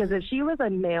it. Mm-hmm. Because if she was a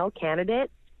male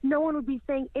candidate, no one would be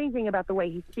saying anything about the way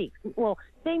he speaks. Well,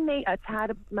 they may, a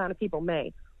tad amount of people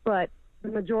may, but the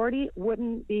majority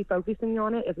wouldn't be focusing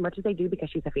on it as much as they do because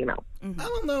she's a female. I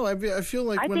don't know. I feel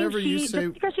like I whenever think you say...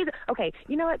 just because she's... Okay,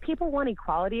 you know what? People want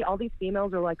equality. All these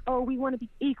females are like, oh, we want to be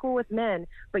equal with men.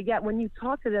 But yet when you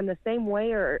talk to them the same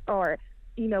way or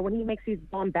you know, when he makes these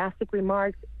bombastic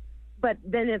remarks, but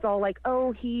then it's all like,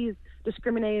 oh, he's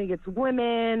discriminating against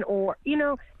women or, you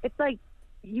know, it's like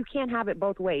you can't have it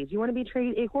both ways. You want to be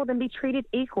treated equal, then be treated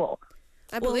equal.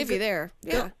 I believe you there.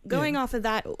 Yeah. Going off of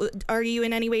that, are you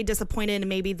in any way disappointed in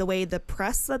maybe the way the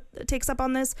press takes up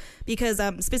on this? Because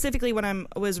specifically what I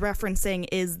was referencing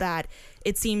is that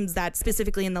it seems that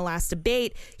specifically in the last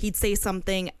debate, he'd say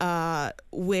something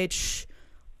which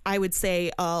I would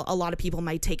say a lot of people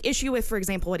might take issue with, for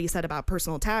example, what he said about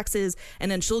personal taxes,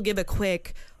 and then she'll give a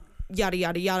quick yada,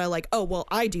 yada, yada, like, oh, well,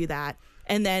 I do that.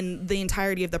 And then the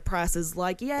entirety of the press is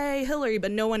like, yay, Hillary,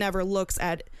 but no one ever looks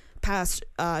at past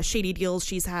shady deals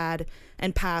she's had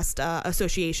and past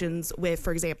associations with,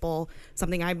 for example,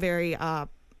 something I'm very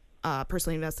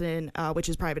personally invested in, which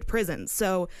is private prisons.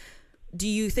 So do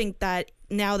you think that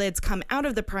now that it's come out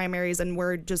of the primaries and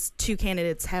we're just two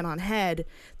candidates head on head,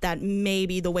 that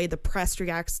maybe the way the press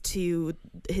reacts to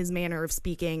his manner of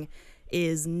speaking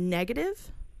is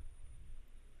negative?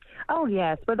 Oh,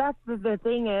 yes. But that's the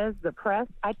thing is, the press,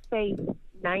 I'd say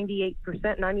 98%,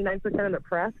 99% of the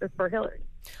press is for Hillary.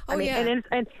 Oh, I mean, yeah.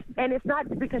 and it's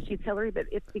not because she's Hillary, but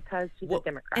it's because she's a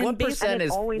Democrat. What percent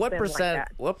is always what been like percent?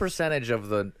 that. What percentage of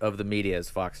the media is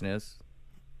Fox News?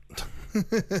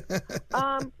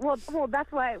 Well,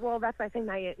 that's why I think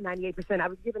 98%. I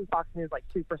was giving Fox News like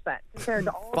 2% compared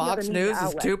to all Fox the News other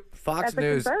is outlets. two. Fox As a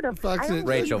News. conservative, Fox I don't News-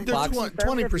 Rachel, think Fox- it's a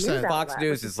conservative 20%. news Fox outlet,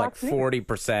 News which is like Fox News.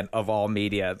 40% of all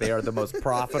media. They are the most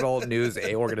profitable news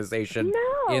organization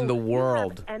No, in the you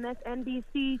world. have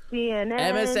MSNBC, CNN,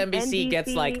 MSNBC gets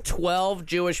NBC. like 12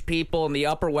 Jewish people in the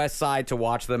Upper West Side to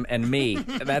watch them, and me.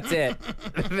 That's it.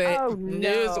 The Oh, no.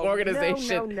 news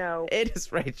organization. No. It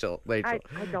is Rachel. I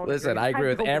don't Listen, agree. I agree I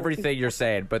with don't everything believe you're that.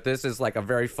 saying, but this is like a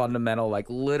very fundamental, like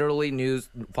literally news.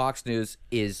 Fox News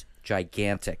is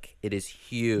gigantic. It is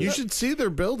huge. You should see their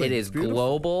building. It It's is beautiful.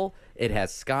 global. It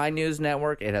has Sky News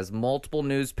Network. It has multiple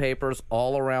newspapers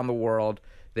all around the world.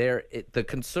 The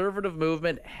conservative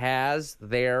movement has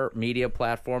their media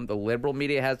platform. The liberal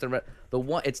media has their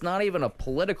one. It's not even a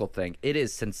political thing. It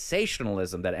is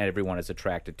sensationalism that everyone is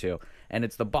attracted to, and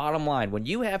it's the bottom line. When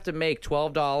you have to make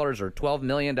 $12 or $12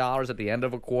 million at the end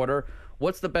of a quarter,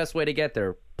 what's the best way to get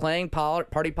there? Playing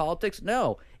party politics?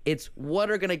 No. It's what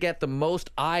are going to get the most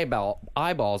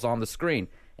eyeballs on the screen.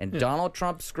 And Donald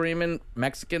Trump screaming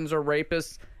Mexicans are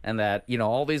rapists and that,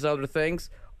 all these other things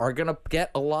are going to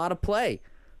get a lot of play.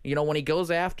 When he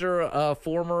goes after a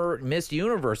former Miss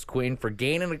Universe queen for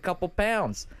gaining a couple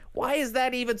pounds. Why is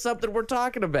that even something we're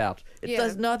talking about? It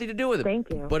has nothing to do with it. Thank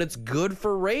you. But it's good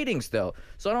for ratings, though.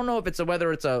 So I don't know if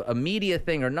whether it's a media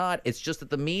thing or not. It's just that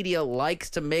the media likes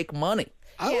to make money.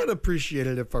 I would appreciate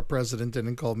it if our president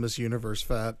didn't call Miss Universe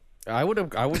fat. I would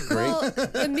agree. Well,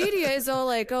 the media is all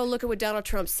like, oh, look at what Donald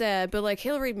Trump said, but like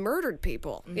Hillary murdered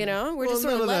people, We're just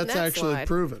sort none of of letting that's that actually slide.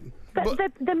 proven.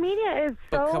 The media is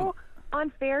But come- so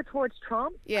unfair towards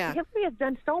Trump. Yeah. Hillary has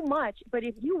done so much, but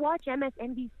if you watch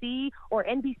MSNBC or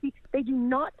NBC, they do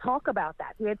not talk about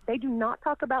that. They do not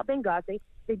talk about Benghazi.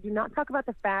 They do not talk about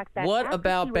the fact that What after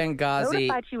about she was Benghazi?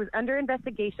 notified she was under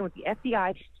investigation with the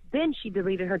FBI, then she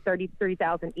deleted her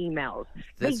 33,000 emails.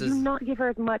 This they is- do not give her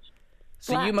as much.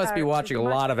 So you must be watching a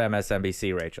lot of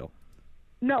MSNBC, Rachel.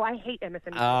 No, I hate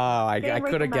MSNBC. Oh, I Stand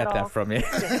away couldn't from get all. that from you.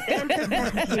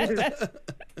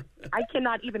 I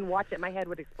cannot even watch it. My head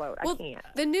would explode. Well, I can't.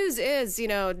 the news is,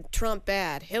 Trump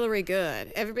bad, Hillary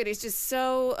good. Everybody's just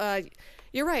so.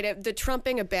 You're right. The Trump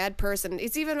being a bad person.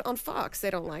 It's even on Fox. They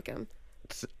don't like him.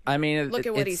 I mean, Look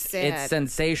at what he it's said.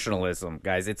 sensationalism,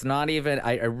 guys. It's not even.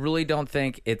 I really don't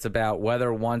think it's about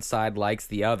whether one side likes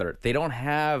the other. They don't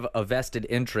have a vested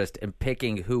interest in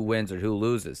picking who wins or who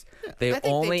loses. They I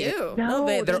think only they do. No,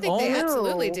 No, they're I think only. they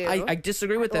absolutely do. I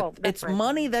disagree with that. Well, that's It's right.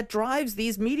 money that drives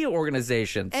these media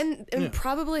organizations. and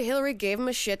probably Hillary gave him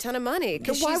a shit ton of money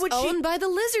because Why she's would she- owned by the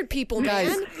lizard people,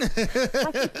 man.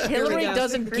 Hillary we go.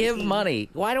 doesn't give money.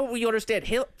 Why don't we understand?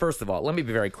 First of all, let me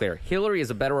be very clear. Hillary is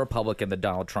a better Republican than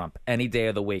Donald Trump any day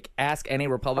of the week. Ask any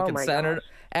Republican senator. Gosh.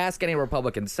 Ask any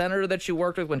Republican senator that she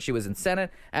worked with when she was in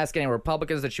Senate. Ask any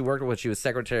Republicans that she worked with when she was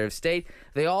Secretary of State.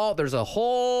 There's a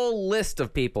whole list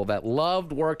of people that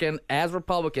loved working as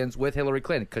Republicans with Hillary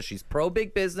Clinton because she's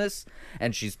pro-big business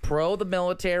and she's pro the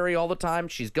military all the time.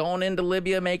 She's going into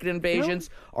Libya, making invasions.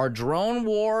 Our drone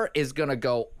war is going to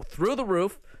go through the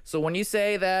roof. So when you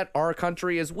say that our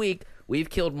country is weak, we've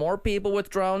killed more people with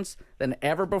drones than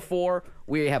ever before.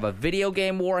 We have a video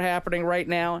game war happening right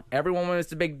now. Everyone wants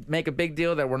to make a big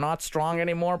deal that we're not strong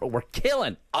anymore, but we're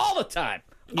killing all the time.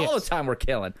 Yes. All the time we're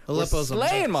killing. Aleppo's we're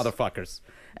slaying motherfuckers.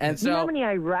 And so, you know how many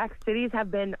Iraq cities have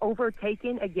been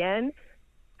overtaken again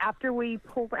after we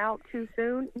pulled out too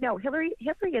soon? No, Hillary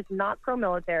is not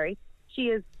pro-military. She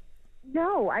is.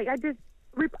 No, I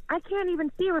can't even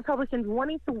see Republicans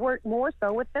wanting to work more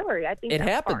so with Hillary. I think it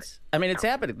that's happens. hard. I mean, it's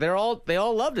happening. They all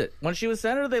loved it when she was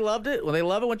senator. They loved it. When they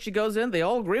love it when she goes in, they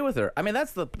all agree with her. I mean,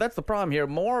 that's the problem here.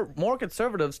 More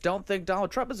conservatives don't think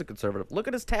Donald Trump is a conservative. Look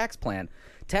at his tax plan.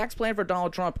 Tax plan for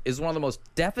Donald Trump is one of the most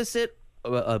deficit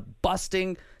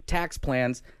busting tax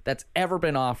plans that's ever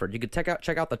been offered. You could check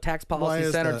out the Tax Policy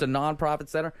Center. It's a nonprofit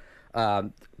center.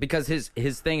 Because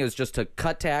his thing is just to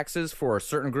cut taxes for a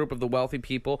certain group of the wealthy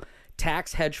people,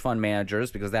 tax hedge fund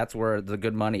managers, because that's where the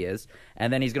good money is,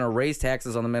 and then he's going to raise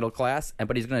taxes on the middle class,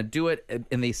 but he's going to do it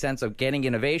in the sense of getting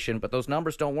innovation, but those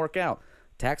numbers don't work out.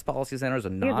 Tax Policy Center is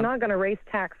He's not going to raise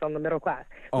tax on the middle class.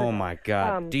 Oh, my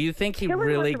God. Do you think he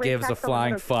really gives a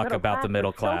flying fuck about the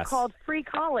middle class? So-called free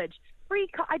college.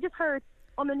 I just heard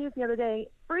on the news the other day,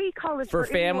 free college for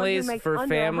families, anyone who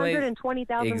makes under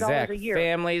 $120,000 a year.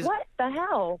 Families. What the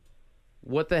hell?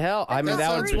 What the hell? I mean,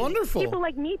 that sounds wonderful. People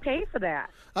like me pay for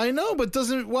that. I know, but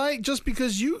why just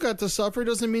because you got to suffer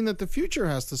doesn't mean that the future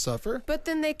has to suffer. But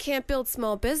then they can't build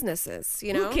small businesses,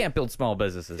 you know? Who can't build small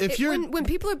businesses? When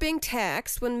people are being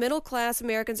taxed, when middle-class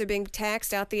Americans are being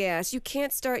taxed out the ass, you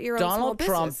can't start your own small business.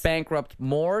 Donald Trump bankrupted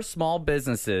more small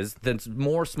businesses than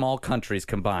more small countries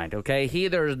combined, okay?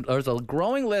 There's a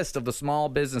growing list of the small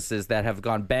businesses that have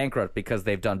gone bankrupt because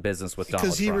they've done business with Donald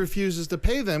Trump. Because he refuses to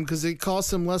pay them because it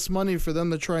costs him less money for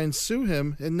them to try and sue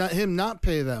him and not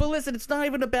pay them. But listen, it's not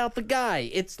even about the guy.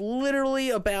 It's literally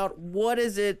about what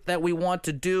is it that we want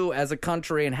to do as a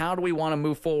country and how do we want to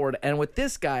move forward. And with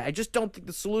this guy, I just don't think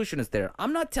the solution is there.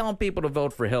 I'm not telling people to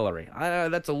vote for Hillary.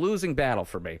 That's a losing battle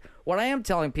for me. What I am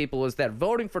telling people is that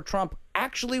voting for Trump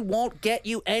actually won't get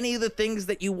you any of the things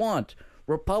that you want.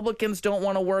 Republicans don't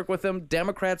want to work with him.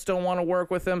 Democrats don't want to work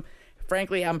with him.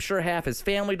 Frankly, I'm sure half his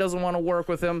family doesn't want to work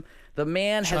with him. The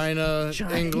man has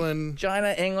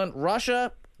England,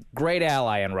 Russia, great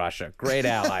ally in Russia.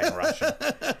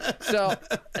 So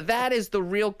that is the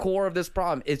real core of this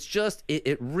problem. It's just,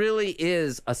 it really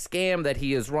is a scam that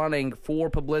he is running for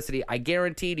publicity. I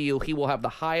guarantee to you he will have the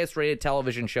highest rated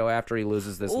television show after he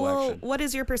loses this election. What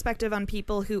is your perspective on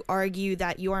people who argue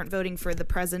that you aren't voting for the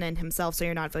president himself, so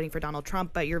you're not voting for Donald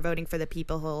Trump, but you're voting for the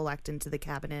people he'll elect into the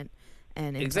cabinet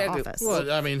and into office?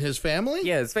 Well, I mean, his family?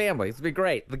 Yeah, his family. It'd be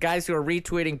great. The guys who are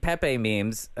retweeting Pepe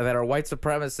memes that are white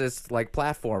supremacists, like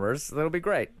platformers, that'll be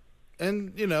great.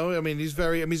 And,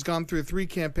 he's gone through 3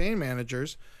 campaign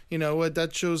managers. That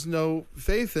shows no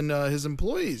faith in his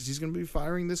employees. He's going to be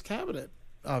firing this cabinet,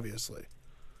 obviously.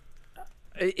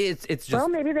 It's just... Well,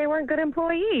 maybe they weren't good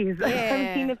employees.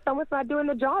 Yeah. I mean, if someone's not doing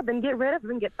the job, then get rid of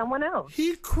them and get someone else.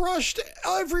 He crushed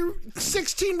every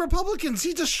 16 Republicans.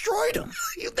 He destroyed them.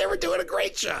 They were doing a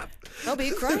great job. Oh, but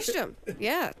he crushed them.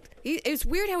 Yeah. It's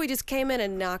weird how he just came in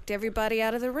and knocked everybody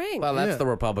out of the ring. Well, that's the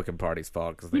Republican Party's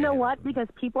fault. You know what? Because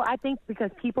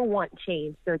people want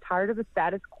change. They're tired of the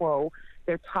status quo.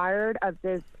 They're tired of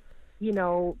this,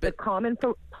 the common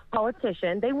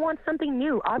politician. They want something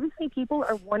new. Obviously, people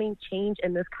are wanting change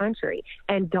in this country.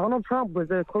 And Donald Trump was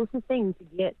the closest thing to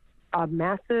get a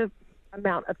massive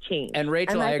amount of change. And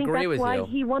Rachel, I agree with you. That's why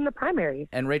he won the primaries.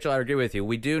 And Rachel, I agree with you.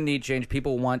 We do need change.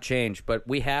 People want change. But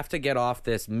we have to get off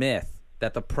this myth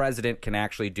that the president can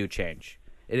actually do change.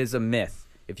 It is a myth.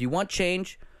 If you want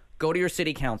change, go to your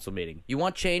city council meeting. You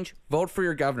want change? Vote for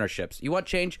your governorships. You want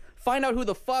change? Find out who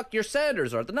the fuck your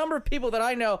senators are. The number of people that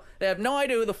I know that have no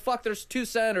idea who the fuck their 2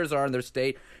 senators are in their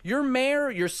state. Your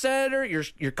mayor, your senator,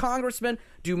 your congressman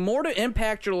do more to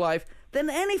impact your life than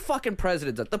any fucking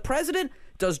president does. The president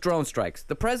does drone strikes.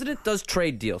 The president does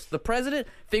trade deals. The president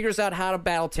figures out how to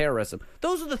battle terrorism.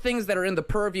 Those are the things that are in the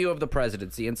purview of the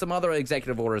presidency and some other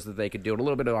executive orders that they could do, and a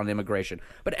little bit on immigration.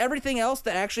 But everything else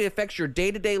that actually affects your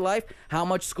day-to-day life, how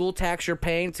much school tax you're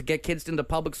paying to get kids into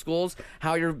public schools,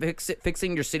 how you're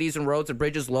fixing your cities and roads and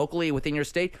bridges locally within your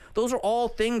state, those are all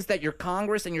things that your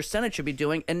Congress and your Senate should be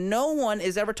doing, and no one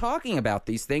is ever talking about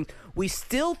these things. We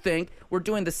still think we're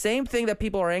doing the same thing that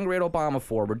people are angry at Obama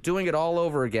for. We're doing it all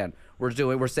over again.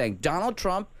 We're saying Donald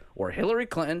Trump or Hillary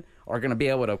Clinton are going to be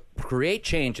able to create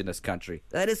change in this country.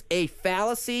 That is a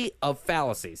fallacy of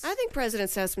fallacies. I think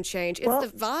presidents have some change. It's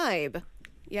the vibe.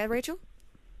 Yeah, Rachel?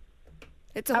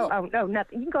 It's a whole, no,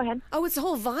 nothing. You can go ahead. Oh, it's the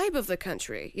whole vibe of the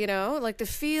country, you know? Like the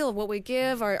feel of what we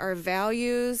give, our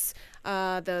values,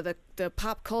 the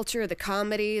pop culture, the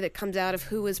comedy that comes out of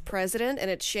who is president, and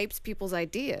it shapes people's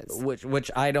ideas. Which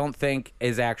I don't think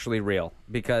is actually real,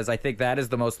 because I think that is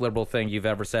the most liberal thing you've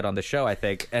ever said on the show, I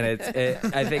think. And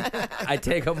I think I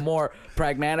take a more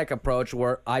pragmatic approach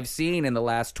where I've seen in the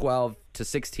last 12 to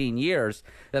 16 years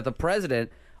that the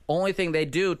president, only thing they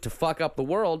do to fuck up the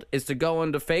world is to go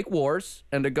into fake wars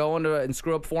and to go into and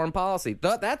screw up foreign policy.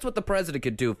 That's what the president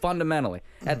could do fundamentally.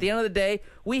 At the end of the day,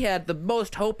 we had the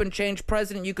most hope and change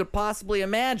president you could possibly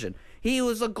imagine. He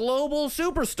was a global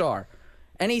superstar.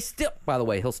 And he's still, by the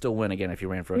way, he'll still win again if he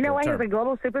ran for a third term. You know why he's a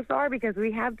global superstar? Because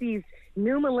we have these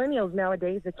new millennials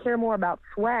nowadays that care more about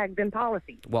swag than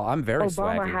policy. Well, I'm very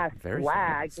Obama swaggy. has very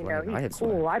swag. You know, he's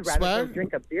cool. Swag. I'd rather go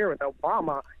drink a beer with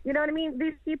Obama. You know what I mean?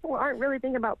 These people aren't really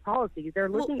thinking about policies. They're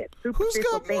looking at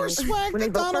superficial things. Who's got more swag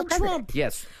than Donald Trump?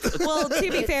 Yes. Well,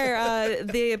 to be fair,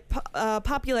 the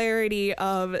popularity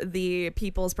of the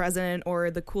people's president or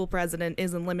the cool president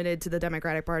isn't limited to the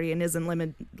Democratic Party and isn't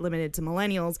limited to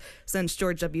millennials, since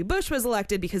George W. Bush was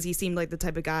elected, because he seemed like the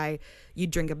type of guy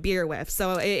you'd drink a beer with.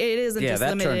 So it isn't just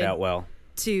limited turned out well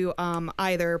to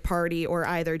either party or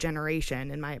either generation,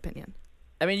 in my opinion.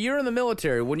 I mean, you're in the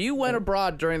military. When you went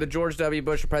abroad during the George W.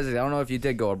 Bush presidency, I don't know if you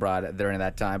did go abroad during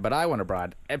that time, but I went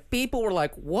abroad. And people were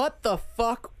like, what the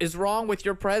fuck is wrong with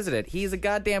your president? He's a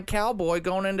goddamn cowboy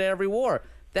going into every war.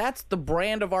 That's the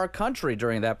brand of our country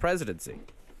during that presidency.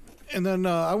 And then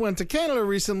I went to Canada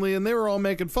recently, and they were all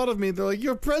making fun of me. They're like,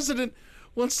 your president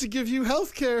wants to give you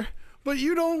health care, but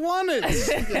you don't want it.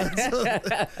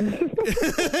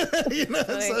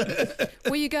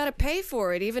 Well, you got to pay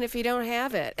for it, even if you don't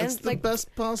have it. It's the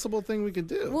best possible thing we could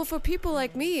do. Well, for people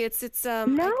like me, it's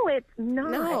no, it's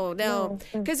not. No,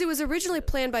 because it was originally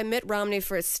planned by Mitt Romney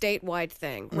for a statewide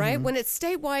thing, right? When it's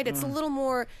statewide, it's a little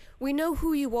more. We know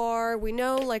who you are. We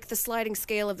know like the sliding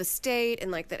scale of the state,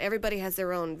 and like that everybody has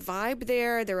their own vibe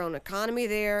there, their own economy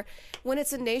there. When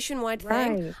it's a nationwide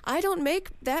thing, I don't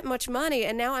make that much money,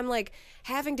 and now I'm like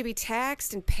having to be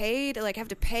taxed and paid, like have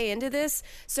to pay into this.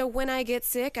 So when I get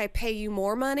sick, I pay you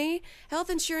more money.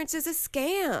 Health insurance is a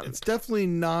scam. It's definitely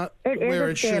not where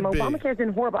it should be. Obamacare's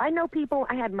been horrible. I know people.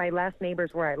 I had my last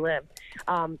neighbors where I lived.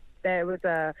 There was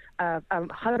a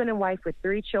husband and wife with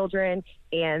 3 children,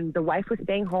 and the wife was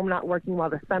staying home, not working,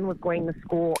 while the son was going to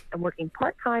school and working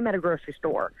part-time at a grocery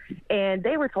store. And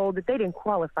they were told that they didn't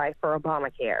qualify for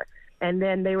Obamacare. And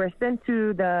then they were sent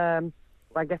to the,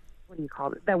 I guess, what do you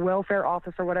call it, the welfare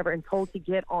office or whatever, and told to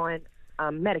get on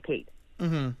Medicaid.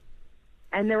 Mm-hmm.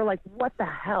 And they were like, what the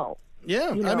hell?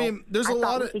 Yeah, you know, I mean, there's a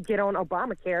lot of... we could get on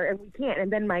Obamacare, and we can't.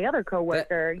 And then my other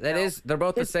coworker, they're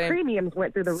both the same. Premiums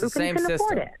went through the roof, and he couldn't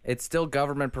afford it. It's still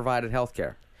government-provided health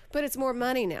care. But it's more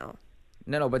money now.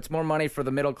 No, but it's more money for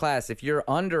the middle class. If you're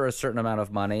under a certain amount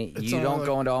of money, you don't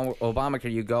go into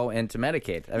Obamacare, you go into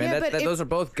Medicaid. I mean, those are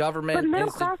both government... But middle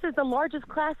class is the largest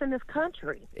class in this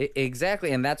country.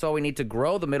 Exactly, and that's why we need to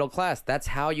grow the middle class. That's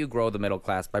how you grow the middle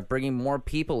class, by bringing more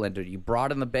people into it. You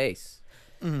broaden the base.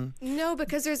 Mm-hmm. No,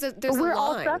 because there's a we're line.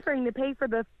 all suffering to pay for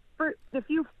the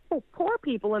few poor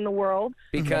people in the world.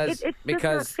 Because it's just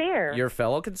not fair. Your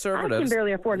fellow conservatives, I can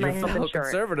barely afford my health insurance.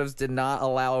 Conservatives did not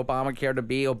allow Obamacare to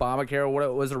be Obamacare what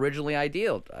it was originally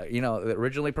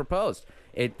originally proposed.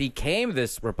 It became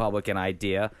this Republican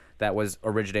idea that was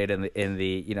originated in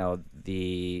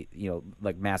the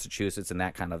like Massachusetts and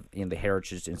that kind of the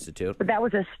Heritage Institute. But that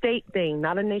was a state thing,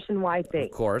 not a nationwide thing.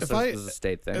 Of course, it was a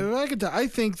state thing. If I could I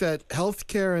think that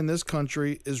healthcare in this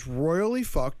country is royally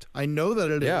fucked. I know that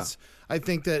it is. I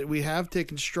think that we have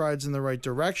taken strides in the right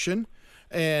direction,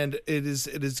 and it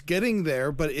is getting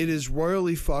there, but it is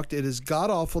royally fucked. It is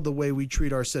god-awful the way we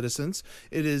treat our citizens.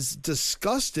 It is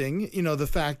disgusting, the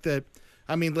fact that,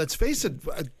 I mean, let's face it,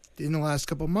 in the last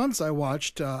couple of months, I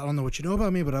watched, I don't know what you know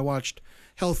about me, but I watched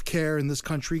healthcare in this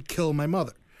country kill my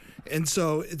mother. And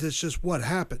so it's just what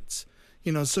happens.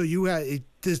 So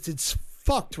it's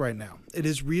fucked right now. It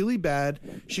is really bad.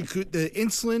 The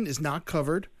insulin is not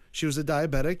covered. She was a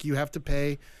diabetic. You have to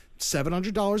pay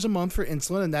 $700 a month for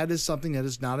insulin, and that is something that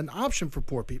is not an option for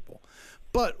poor people.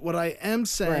 But what I am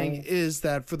saying is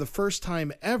that for the first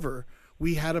time ever,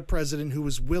 we had a president who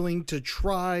was willing to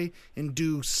try and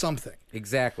do something.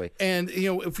 Exactly. And,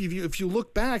 if you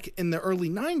look back in the early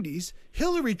 90s,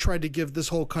 Hillary tried to give this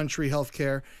whole country health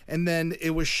care, and then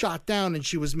it was shot down, and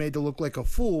she was made to look like a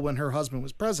fool when her husband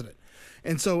was president.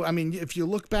 And so, if you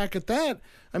look back at that,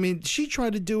 she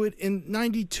tried to do it in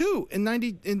 92,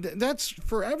 and that's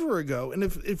forever ago. And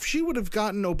if she would have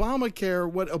gotten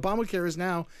Obamacare, what Obamacare is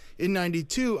now in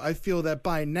 92, I feel that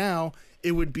by now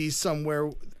it would be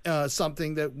somewhere,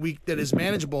 something that is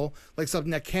manageable, like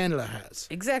something that Canada has.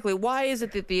 Exactly. Why is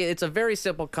it that it's a very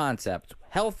simple concept?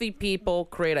 Healthy people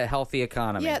create a healthy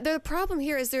economy. Yeah, the problem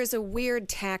here is there's a weird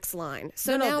tax line.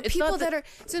 So now people that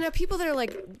are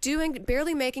like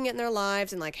barely making it in their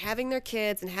lives and like having their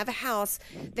kids and have a house,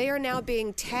 they are now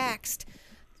being taxed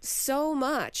so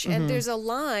much. And there's a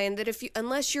line that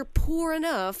unless you're poor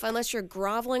enough, unless you're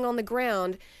groveling on the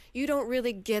ground, you don't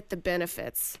really get the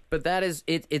benefits. But that is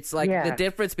it's like the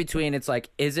difference between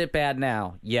is it bad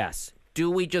now? Yes. Do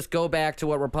we just go back to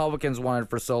what Republicans wanted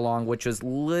for so long, which is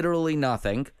literally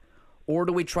nothing? Or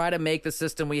do we try to make the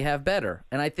system we have better?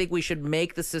 And I think we should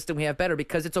make the system we have better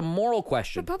because it's a moral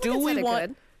question. Republicans said it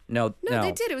could. No,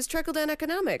 they did. It was trickle-down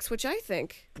economics, which I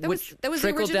think that was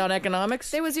trickle-down economics.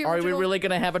 That was the original. Are we really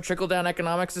going to have a trickle-down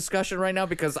economics discussion right now?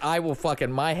 Because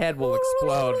my head will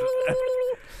explode.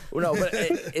 No, but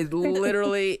it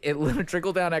literally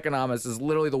trickle-down economics is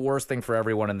literally the worst thing for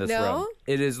everyone in this room.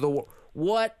 It is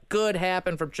what could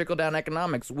happen from trickle-down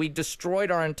economics? We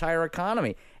destroyed our entire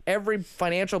economy. Every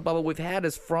financial bubble we've had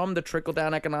is from the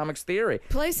trickle-down economics theory.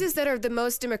 Places that are the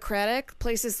most democratic,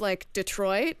 places like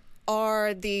Detroit,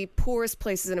 are the poorest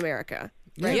places in America.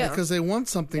 Yeah, because they want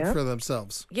something for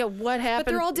themselves. Yeah, what happened?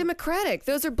 But they're all Democratic.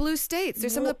 Those are blue states. They're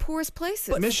some of the poorest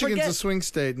places. Michigan's a swing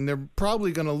state, and they're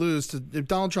probably going to lose.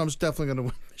 Donald Trump's definitely going to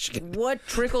win Michigan.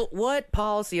 What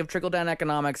policy of trickle-down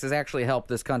economics has actually helped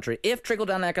this country? If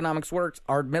trickle-down economics works,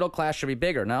 our middle class should be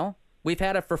bigger, no? We've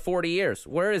had it for 40 years.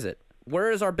 Where is it?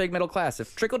 Where is our big middle class?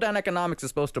 If trickle-down economics is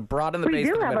supposed to broaden the base,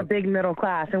 we do have a big middle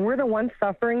class, and we're the ones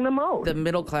suffering the most. The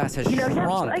middle class has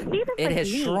shrunk. It has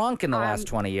shrunk in the last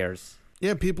 20 years.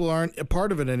 Yeah, people aren't a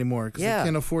part of it anymore because they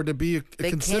can't afford to be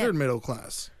considered middle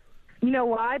class. You know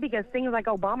why? Because things like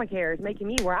Obamacare is making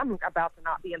me where I'm about to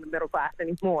not be in the middle class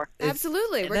anymore.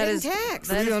 Absolutely. We're getting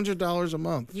taxed. $300 a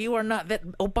month. You are not. That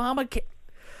Obamacare.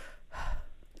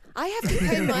 I have to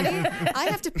pay money. I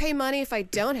have to pay money if I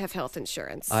don't have health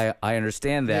insurance. I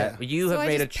understand that. Yeah. You have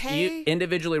made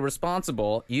individually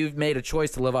responsible. You've made a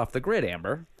choice to live off the grid,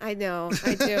 Amber. I know.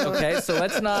 I do. Okay, so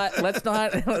let's not.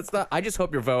 I just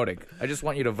hope you're voting. I just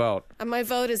want you to vote. My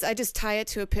vote is I just tie it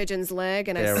to a pigeon's leg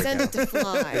and I send it to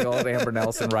fly. The old Amber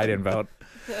Nelson write-in vote.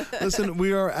 Listen,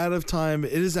 we are out of time.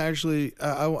 It is actually,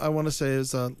 I want to say,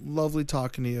 it's lovely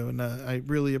talking to you, and I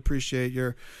really appreciate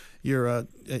your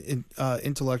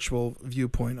intellectual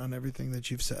viewpoint on everything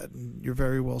that you've said. And you're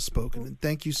very well spoken. And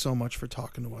thank you so much for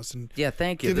talking to us. And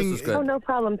thank you. This was good. Oh, no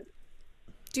problem.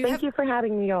 Thank you for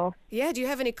having me, y'all. Yeah. Do you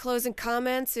have any closing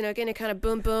comments? Any kind of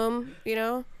boom boom?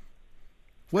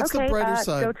 What's the brighter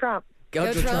side? Go Trump.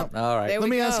 Go Trump. All right. Let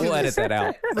me ask you we'll this. Edit that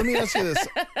out. Let me ask you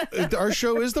this. Our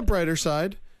show is the brighter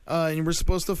side, and we're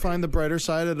supposed to find the brighter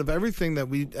side out of everything that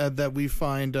we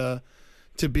find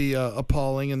to be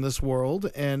appalling in this world.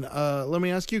 And let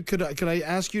me ask you: Could I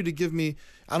ask you to give me?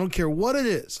 I don't care what it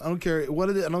is. I don't care what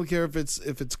it is. I don't care if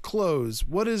it's clothes.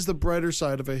 What is the brighter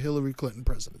side of a Hillary Clinton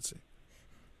presidency?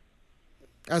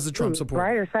 As a Trump supporter.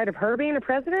 Brighter side of her being a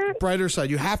president? Brighter side.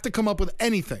 You have to come up with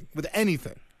anything.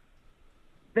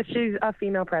 That she's a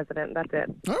female president. That's it.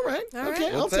 All right.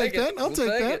 Okay. I'll take that. I'll take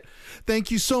that.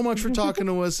 Thank you so much for talking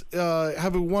to us.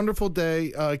 Have a wonderful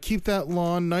day. Keep that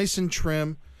lawn nice and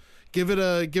trim. Give it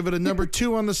a number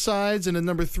 2 on the sides and a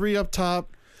number 3 up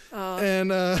top. And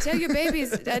tell your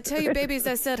babies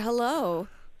I said hello.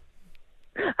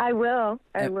 I will.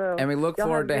 And we look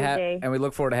forward to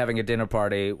having a dinner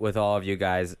party with all of you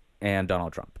guys and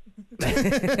Donald Trump.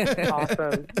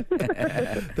 Awesome.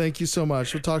 Thank you so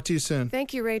much. We'll talk to you soon.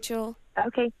 Thank you, Rachel.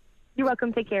 Okay. You're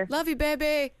welcome. Take care. Love you,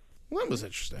 baby. Well, that was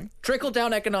interesting.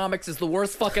 Trickle-down economics is the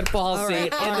worst fucking policy in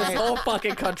this whole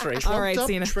fucking country. All right,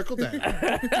 Cena. Trickle down.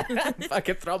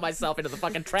 Fucking throw myself into the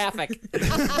fucking traffic.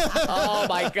 Oh,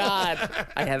 my God.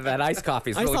 I had that iced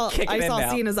coffee. It's really kicking in now. I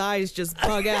saw Cena's eyes just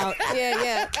bug out.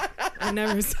 Yeah. I've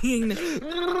never seen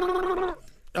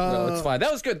No, it's fine.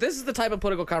 That was good. This is the type of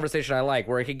political conversation I like,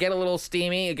 where it could get a little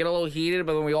steamy, it get a little heated,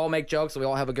 but then we all make jokes and we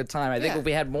all have a good time. I think if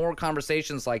we had more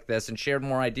conversations like this and shared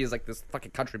more ideas like this,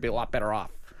 fucking country would be a lot better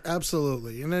off.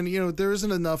 Absolutely. And then, there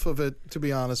isn't enough of it, to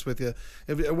be honest with you.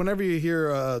 Whenever you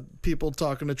hear people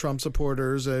talking to Trump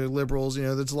supporters, liberals,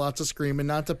 there's lots of screaming,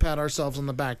 not to pat ourselves on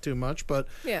the back too much, but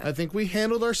I think we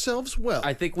handled ourselves well.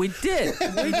 I think we did.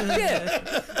 We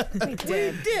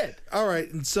did. All right.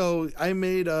 And so I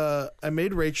made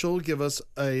Rachel give us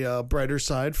a brighter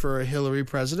side for a Hillary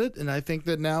president, and I think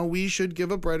that now we should give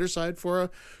a brighter side for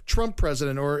a Trump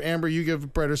president. Or Amber, you give a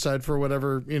brighter side for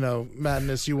whatever,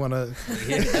 madness you want to...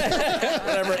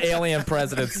 Whatever alien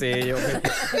presidency.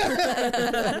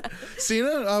 Cena,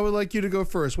 I would like you to go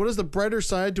first. What is the brighter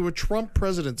side to a Trump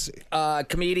presidency?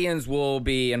 Comedians will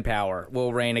be in power.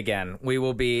 We'll reign again. We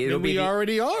will be. We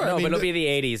already are. No, but it'll be the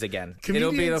 80s again.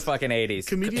 It'll be the fucking 80s.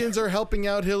 Comedians are helping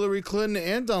out Hillary Clinton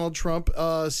and Donald Trump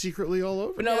secretly all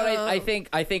over. But I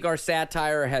think our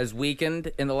satire has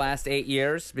weakened in the last 8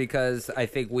 years because I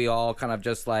think we all kind of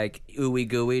just like ooey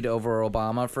gooeyed over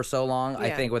Obama for so long. I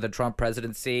think with a Trump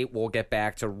presidency, we'll get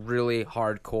back to really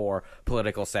hardcore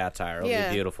political satire. It'll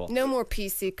be beautiful. No more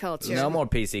PC culture. No more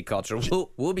PC culture.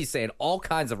 We'll be saying all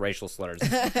kinds of racial slurs.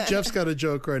 Jeff's got a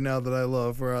joke right now that I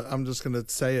love where I'm just going to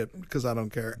say it because I don't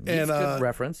care. It's a good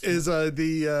reference. Is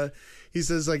he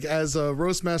says, like, as a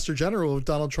Roastmaster General, if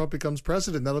Donald Trump becomes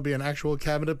president, that'll be an actual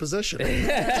cabinet position.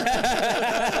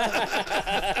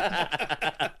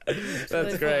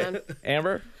 That's great.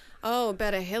 Amber? Oh,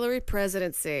 about a Hillary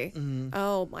presidency. Mm-hmm.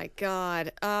 Oh, my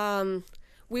God.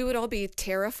 We would all be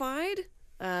terrified.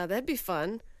 That'd be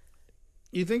fun.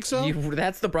 You think so?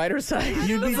 That's the brighter side.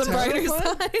 You'd be the brighter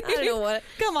side. I don't know what.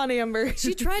 Come on, Amber.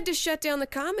 She tried to shut down the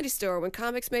Comedy Store when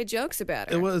comics made jokes about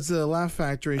her. It was the Laugh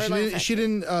Factory. She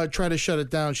didn't try to shut it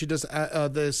down. She just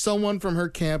someone from her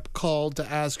camp called to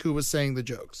ask who was saying the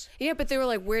jokes. Yeah, but they were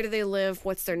like, "Where do they live?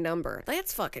 What's their number?"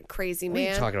 That's fucking crazy, man. What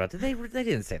are you talking about? They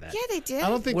didn't say that. Yeah, they did. I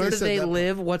don't think. Where they do said they that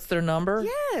live? What's their number?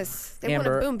 Yes, they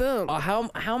Amber, want a boom boom.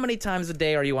 How many times a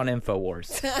day are you on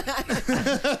InfoWars?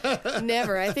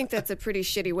 Never. I think that's a pretty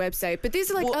shitty website. But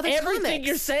these are like other everything comics.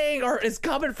 you're saying is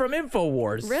coming from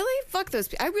InfoWars. Really? Fuck those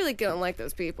people. I really don't like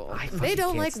those people. They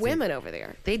don't like women over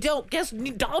there. They don't. Guess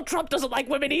Donald Trump doesn't like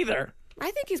women either.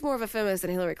 I think he's more of a feminist than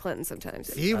Hillary Clinton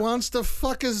sometimes. He wants to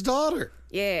fuck his daughter.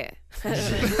 Yeah.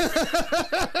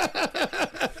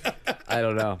 I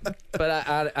don't know. But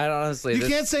I honestly... You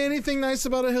can't say anything nice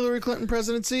about a Hillary Clinton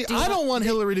presidency. I don't want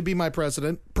Hillary to be my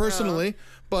president, personally.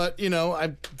 But,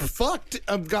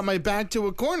 I've got my back to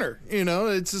a corner.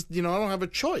 It's just, I don't have a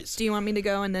choice. Do you want me to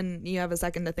go and then you have a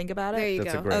second to think about it? There you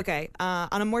go. Okay.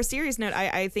 On a more serious note,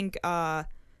 I think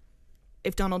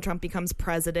if Donald Trump becomes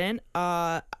president,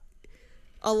 a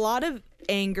lot of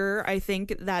anger, I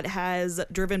think, that has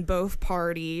driven both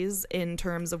parties in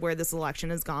terms of where this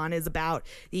election has gone is about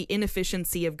the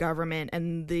inefficiency of government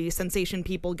and the sensation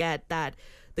people get that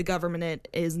the government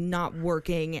is not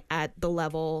working at the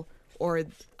level or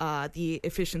the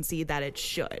efficiency that it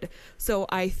should. So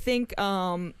I think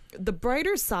the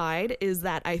brighter side is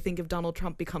that I think if Donald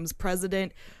Trump becomes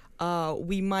president,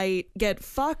 we might get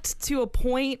fucked to a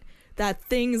point that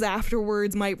things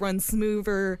afterwards might run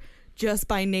smoother just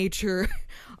by nature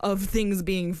of things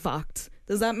being fucked.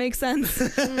 Does that make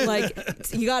sense? Like,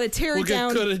 you got to tear it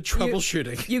down. We'll get good at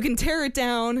troubleshooting. You can tear it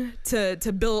down to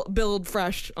build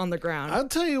fresh on the ground. I'll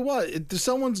tell you what, if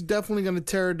someone's definitely going to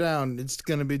tear it down, it's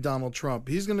going to be Donald Trump.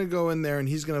 He's going to go in there and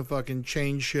he's going to fucking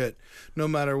change shit no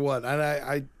matter what. And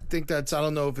I think I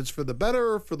don't know if it's for the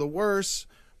better or for the worse.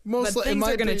 But things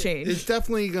are going to change. It's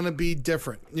definitely going to be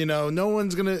different. No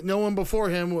one before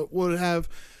him would have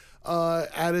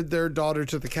added their daughter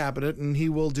to the cabinet, and he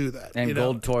will do that. And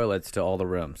gold toilets to all the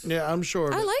rooms. Yeah, I'm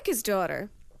sure. I like his daughter.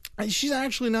 She's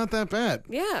actually not that bad.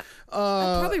 Yeah.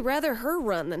 I'd probably rather her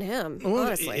run than him,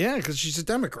 honestly. Yeah, because she's a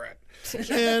Democrat.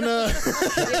 And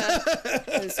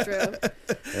that's true.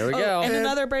 There we go. And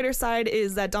another brighter side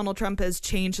is that Donald Trump has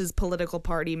changed his political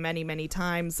party many, many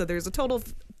times. So there's a total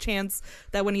chance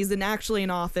that when he's actually in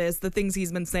office, the things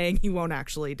he's been saying he won't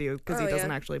actually do because he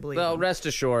doesn't actually believe Well, them. rest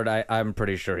assured, I'm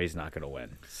pretty sure he's not going to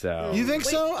win. So you think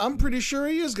so? I'm pretty sure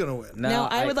he is going to win. Now,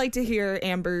 I would like to hear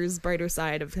Amber's brighter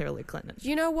side of Hillary Clinton.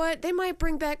 You know what? They might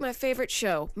bring back my favorite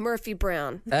show, Murphy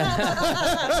Brown.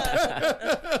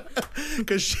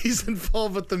 because she's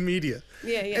involved with the media.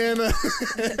 Yeah. And At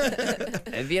the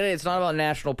end of the day, it's not about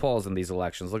national polls in these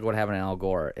elections. Look at what happened to Al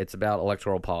Gore. It's about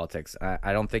electoral politics.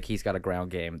 I don't think he's got a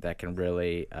ground game that can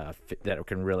really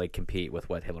compete with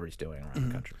what Hillary's doing around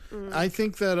the country. I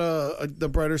think that the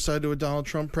brighter side to a Donald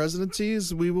Trump presidency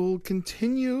is we will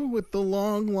continue with the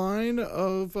long line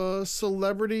of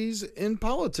celebrities in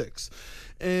politics.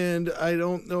 And I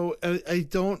don't know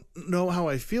how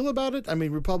I feel about it. I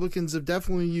mean, Republicans have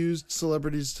definitely used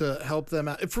celebrities to help them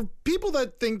out. For people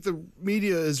that think the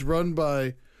media is run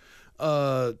by,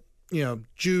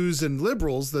 Jews and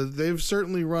liberals, they've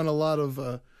certainly run a lot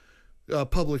of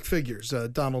public figures.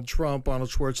 Donald Trump,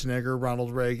 Arnold Schwarzenegger,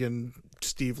 Ronald Reagan,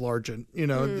 Steve Largent,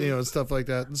 stuff like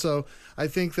that. And so I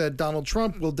think that Donald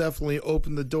Trump will definitely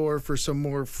open the door for some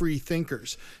more free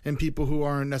thinkers and people who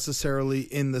aren't necessarily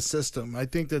in the system. I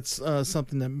think that's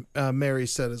something that Mary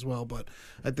said as well. But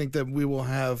I think that we will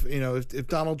have, if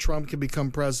Donald Trump can become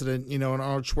president, and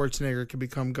Arnold Schwarzenegger can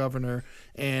become governor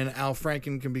and Al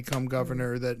Franken can become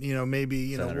governor, that,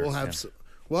 maybe, Senators, we'll have...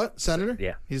 What? Senator?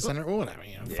 Yeah. He's a senator? Well, whatever.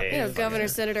 Governor,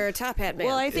 senator, top hat man.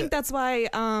 Well, I think that's why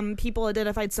people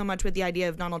identified so much with the idea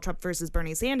of Donald Trump versus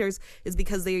Bernie Sanders, is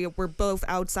because they were both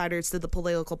outsiders to the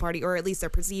political party, or at least they're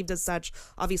perceived as such.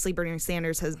 Obviously, Bernie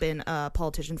Sanders has been a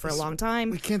politician for a long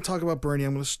time. We can't talk about Bernie.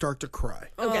 I'm going to start to cry.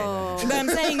 Okay. But I'm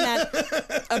saying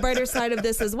that a brighter side of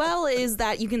this as well is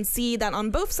that you can see that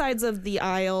on both sides of the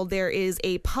aisle, there is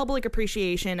a public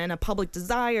appreciation and a public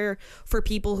desire for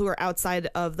people who are outside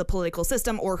of the political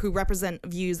system, or who represent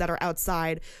views that are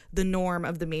outside the norm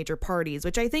of the major parties,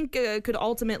 which I think could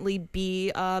ultimately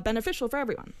be beneficial for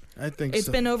everyone. I think it's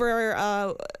been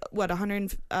over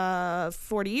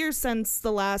 140 years since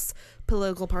the last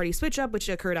political party switch up, which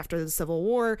occurred after the Civil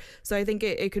War. So I think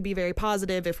it could be very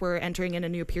positive if we're entering in a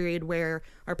new period where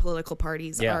our political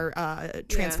parties are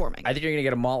transforming. I think you're going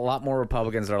to get a lot more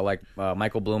Republicans that are like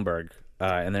Michael Bloomberg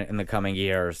in the coming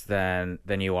years than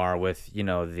you are with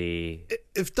the.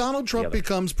 If Donald Trump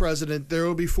becomes president, there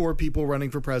will be 4 people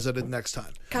running for president next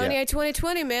time. Kanye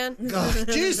 2020, man. Oh,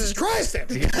 Jesus Christ! All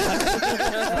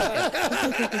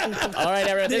right,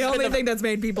 everyone. The only thing that's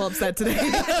made people upset today.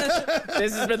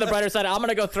 This has been the brighter side. I'm going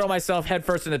to go throw myself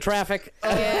headfirst into traffic.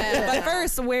 But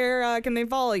first, where can they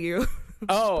follow you?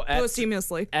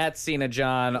 Posthumously. At Cena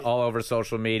John all over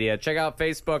social media. Check out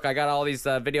Facebook. I got all these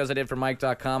videos I did for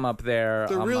Mike.com up there.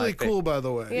 They're really cool, by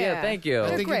the way. Yeah, thank you.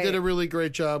 I think you did a really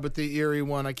great job with the Erie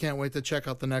one. I can't wait to check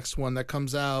out the next one that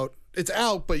comes out. It's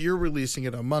out, but you're releasing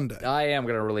it on Monday. I am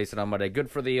going to release it on Monday. Good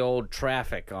for the old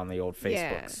traffic on the old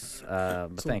Facebooks.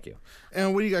 But thank you.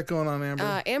 And what do you got going on,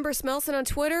 Amber? Amber Smelson on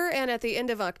Twitter, and at the end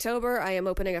of October, I am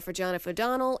opening up for Jonathan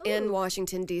O'Donnell in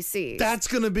Washington, D.C. That's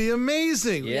going to be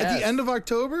amazing. Yes. At the end of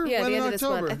October? Yeah, when the end in of this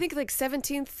October? month. I think like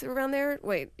 17th around there.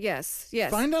 Wait, yes.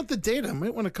 Find out the date. I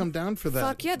might want to come down for that.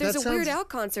 Fuck yeah, there's a Weird Al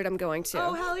concert I'm going to.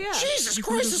 Oh, hell yeah. Jesus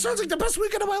Christ, this sounds like the best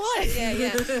weekend of my life.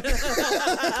 Yeah.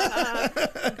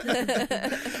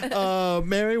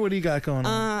 Mary, what do you got going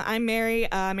on? I'm Mary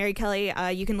Kelly.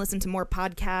 You can listen to more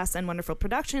podcasts and wonderful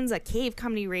productions at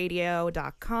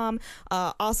cavecomedyradio.com.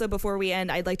 Also, before we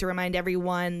end, I'd like to remind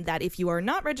everyone that if you are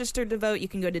not registered to vote, you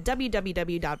can go to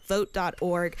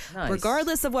www.vote.org. Nice.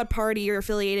 Regardless of what party you're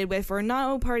affiliated with, or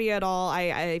no party at all,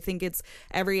 I think it's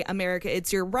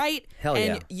it's your right. Hell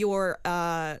yeah.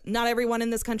 And not everyone in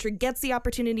this country gets the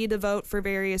opportunity to vote for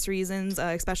various reasons,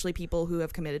 especially people who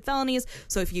have committed felonies.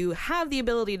 So if you have the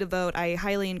ability to vote, I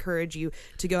highly encourage you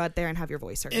to go out there and have your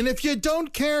voice heard. And if you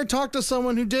don't care, talk to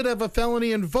someone who did have a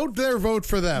felony and vote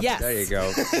for them. Yes. There you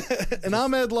go. And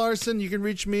I'm Ed Larson. You can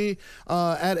reach me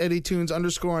at EddieTunes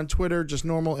 _ on Twitter, just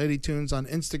normal EddieTunes on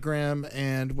Instagram,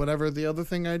 and whatever the other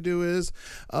thing I do is,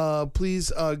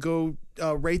 please go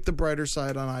rate The Brighter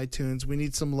Side on iTunes. We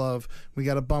need some love. We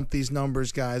got to bump these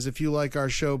numbers, guys. If you like our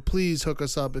show, please hook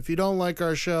us up. If you don't like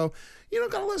our show, you don't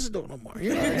gotta listen to it no more.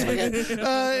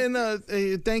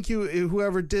 Thank you,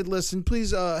 whoever did listen.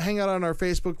 Please hang out on our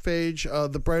Facebook page,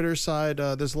 The Brighter Side.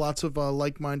 There's lots of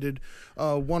like-minded,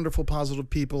 wonderful, positive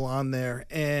people on there.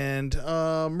 And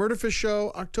Murderfish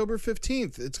Show, October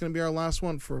 15th. It's going to be our last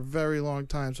one for a very long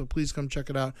time, so please come check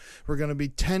it out. We're going to be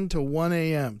 10 to 1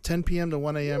 a.m., 10 p.m. to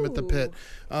 1 a.m. at the Pit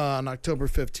on October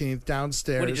 15th,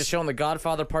 downstairs. What, are you just showing The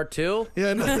Godfather Part 2?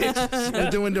 Yeah, no, we're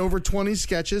doing over 20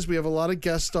 sketches. We have a lot of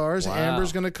guest stars. Wow.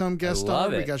 Amber's going to come guest star.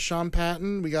 Love it. We got Sean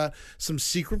Patton. We got some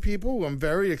secret people who I'm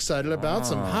very excited about.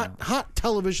 Some hot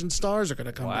television stars are going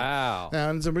to come. Wow. Back.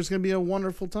 And so it's going to be a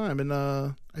wonderful time. And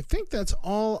I think that's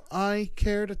all I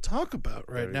care to talk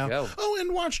about right now. Go. Oh,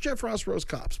 and watch Jeff Ross Rose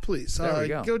Cops, please. There we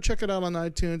go. Go check it out on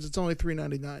iTunes. It's only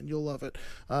 $3.99. You'll love it.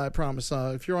 I promise.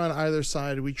 If you're on either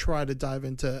side, we try to dive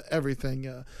into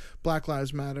everything. Black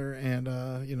Lives Matter and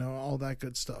all that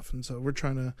good stuff. And so we're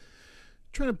trying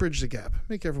to bridge the gap,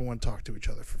 make everyone talk to each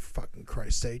other, for fucking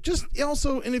Christ's sake. Just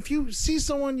also, and if you see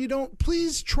someone you don't,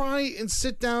 please try and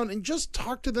sit down and just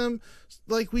talk to them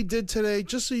like we did today,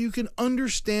 just so you can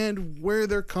understand where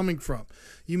they're coming from.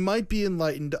 You might be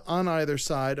enlightened on either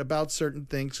side about certain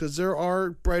things, because there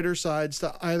are brighter sides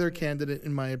to either candidate,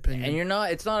 in my opinion. And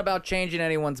it's not about changing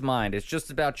anyone's mind. It's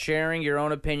just about sharing your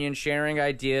own opinion, sharing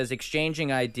ideas,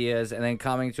 exchanging ideas, and then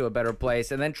coming to a better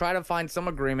place. And then try to find some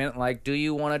agreement, like, do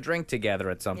you want to drink together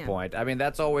at some point? I mean,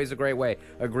 that's always a great way.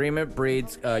 Agreement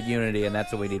breeds unity, and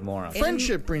that's what we need more of.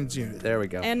 Friendship brings unity. There we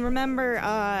go. And remember,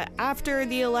 after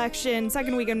the election,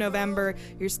 second week of November,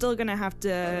 you're still going to have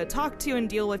to talk to and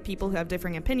deal with people who have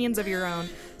differing opinions of your own.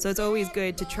 So it's always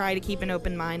good to try to keep an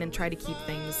open mind and try to keep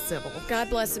things civil. God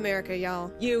bless America,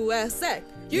 y'all. USA!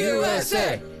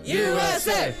 USA!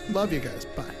 USA! Love you guys.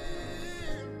 Bye.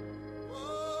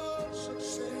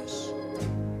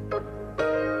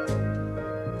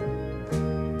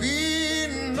 Be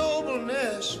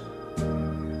nobleness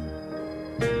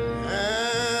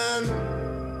and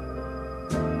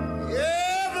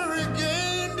every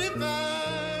gain divine.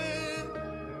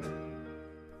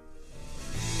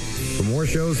 For more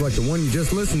shows like the one you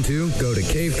just listened to, go to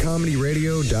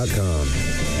cavecomedyradio.com.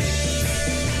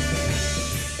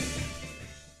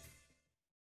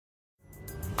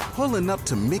 Pulling up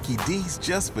to Mickey D's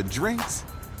just for drinks?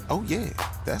 Oh yeah,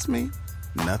 that's me.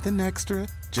 Nothing extra,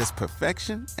 just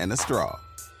perfection and a straw.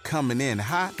 Coming in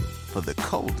hot for the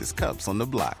coldest cups on the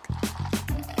block.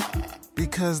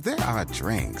 Because there are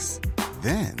drinks.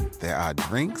 Then there are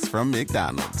drinks from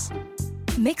McDonald's.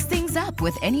 Mix things up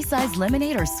with any size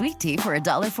lemonade or sweet tea for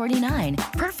 $1.49.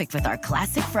 Perfect with our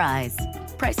classic fries.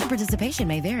 Price and participation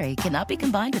may vary. Cannot be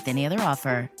combined with any other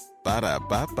offer.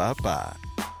 Ba-da-ba-ba-ba.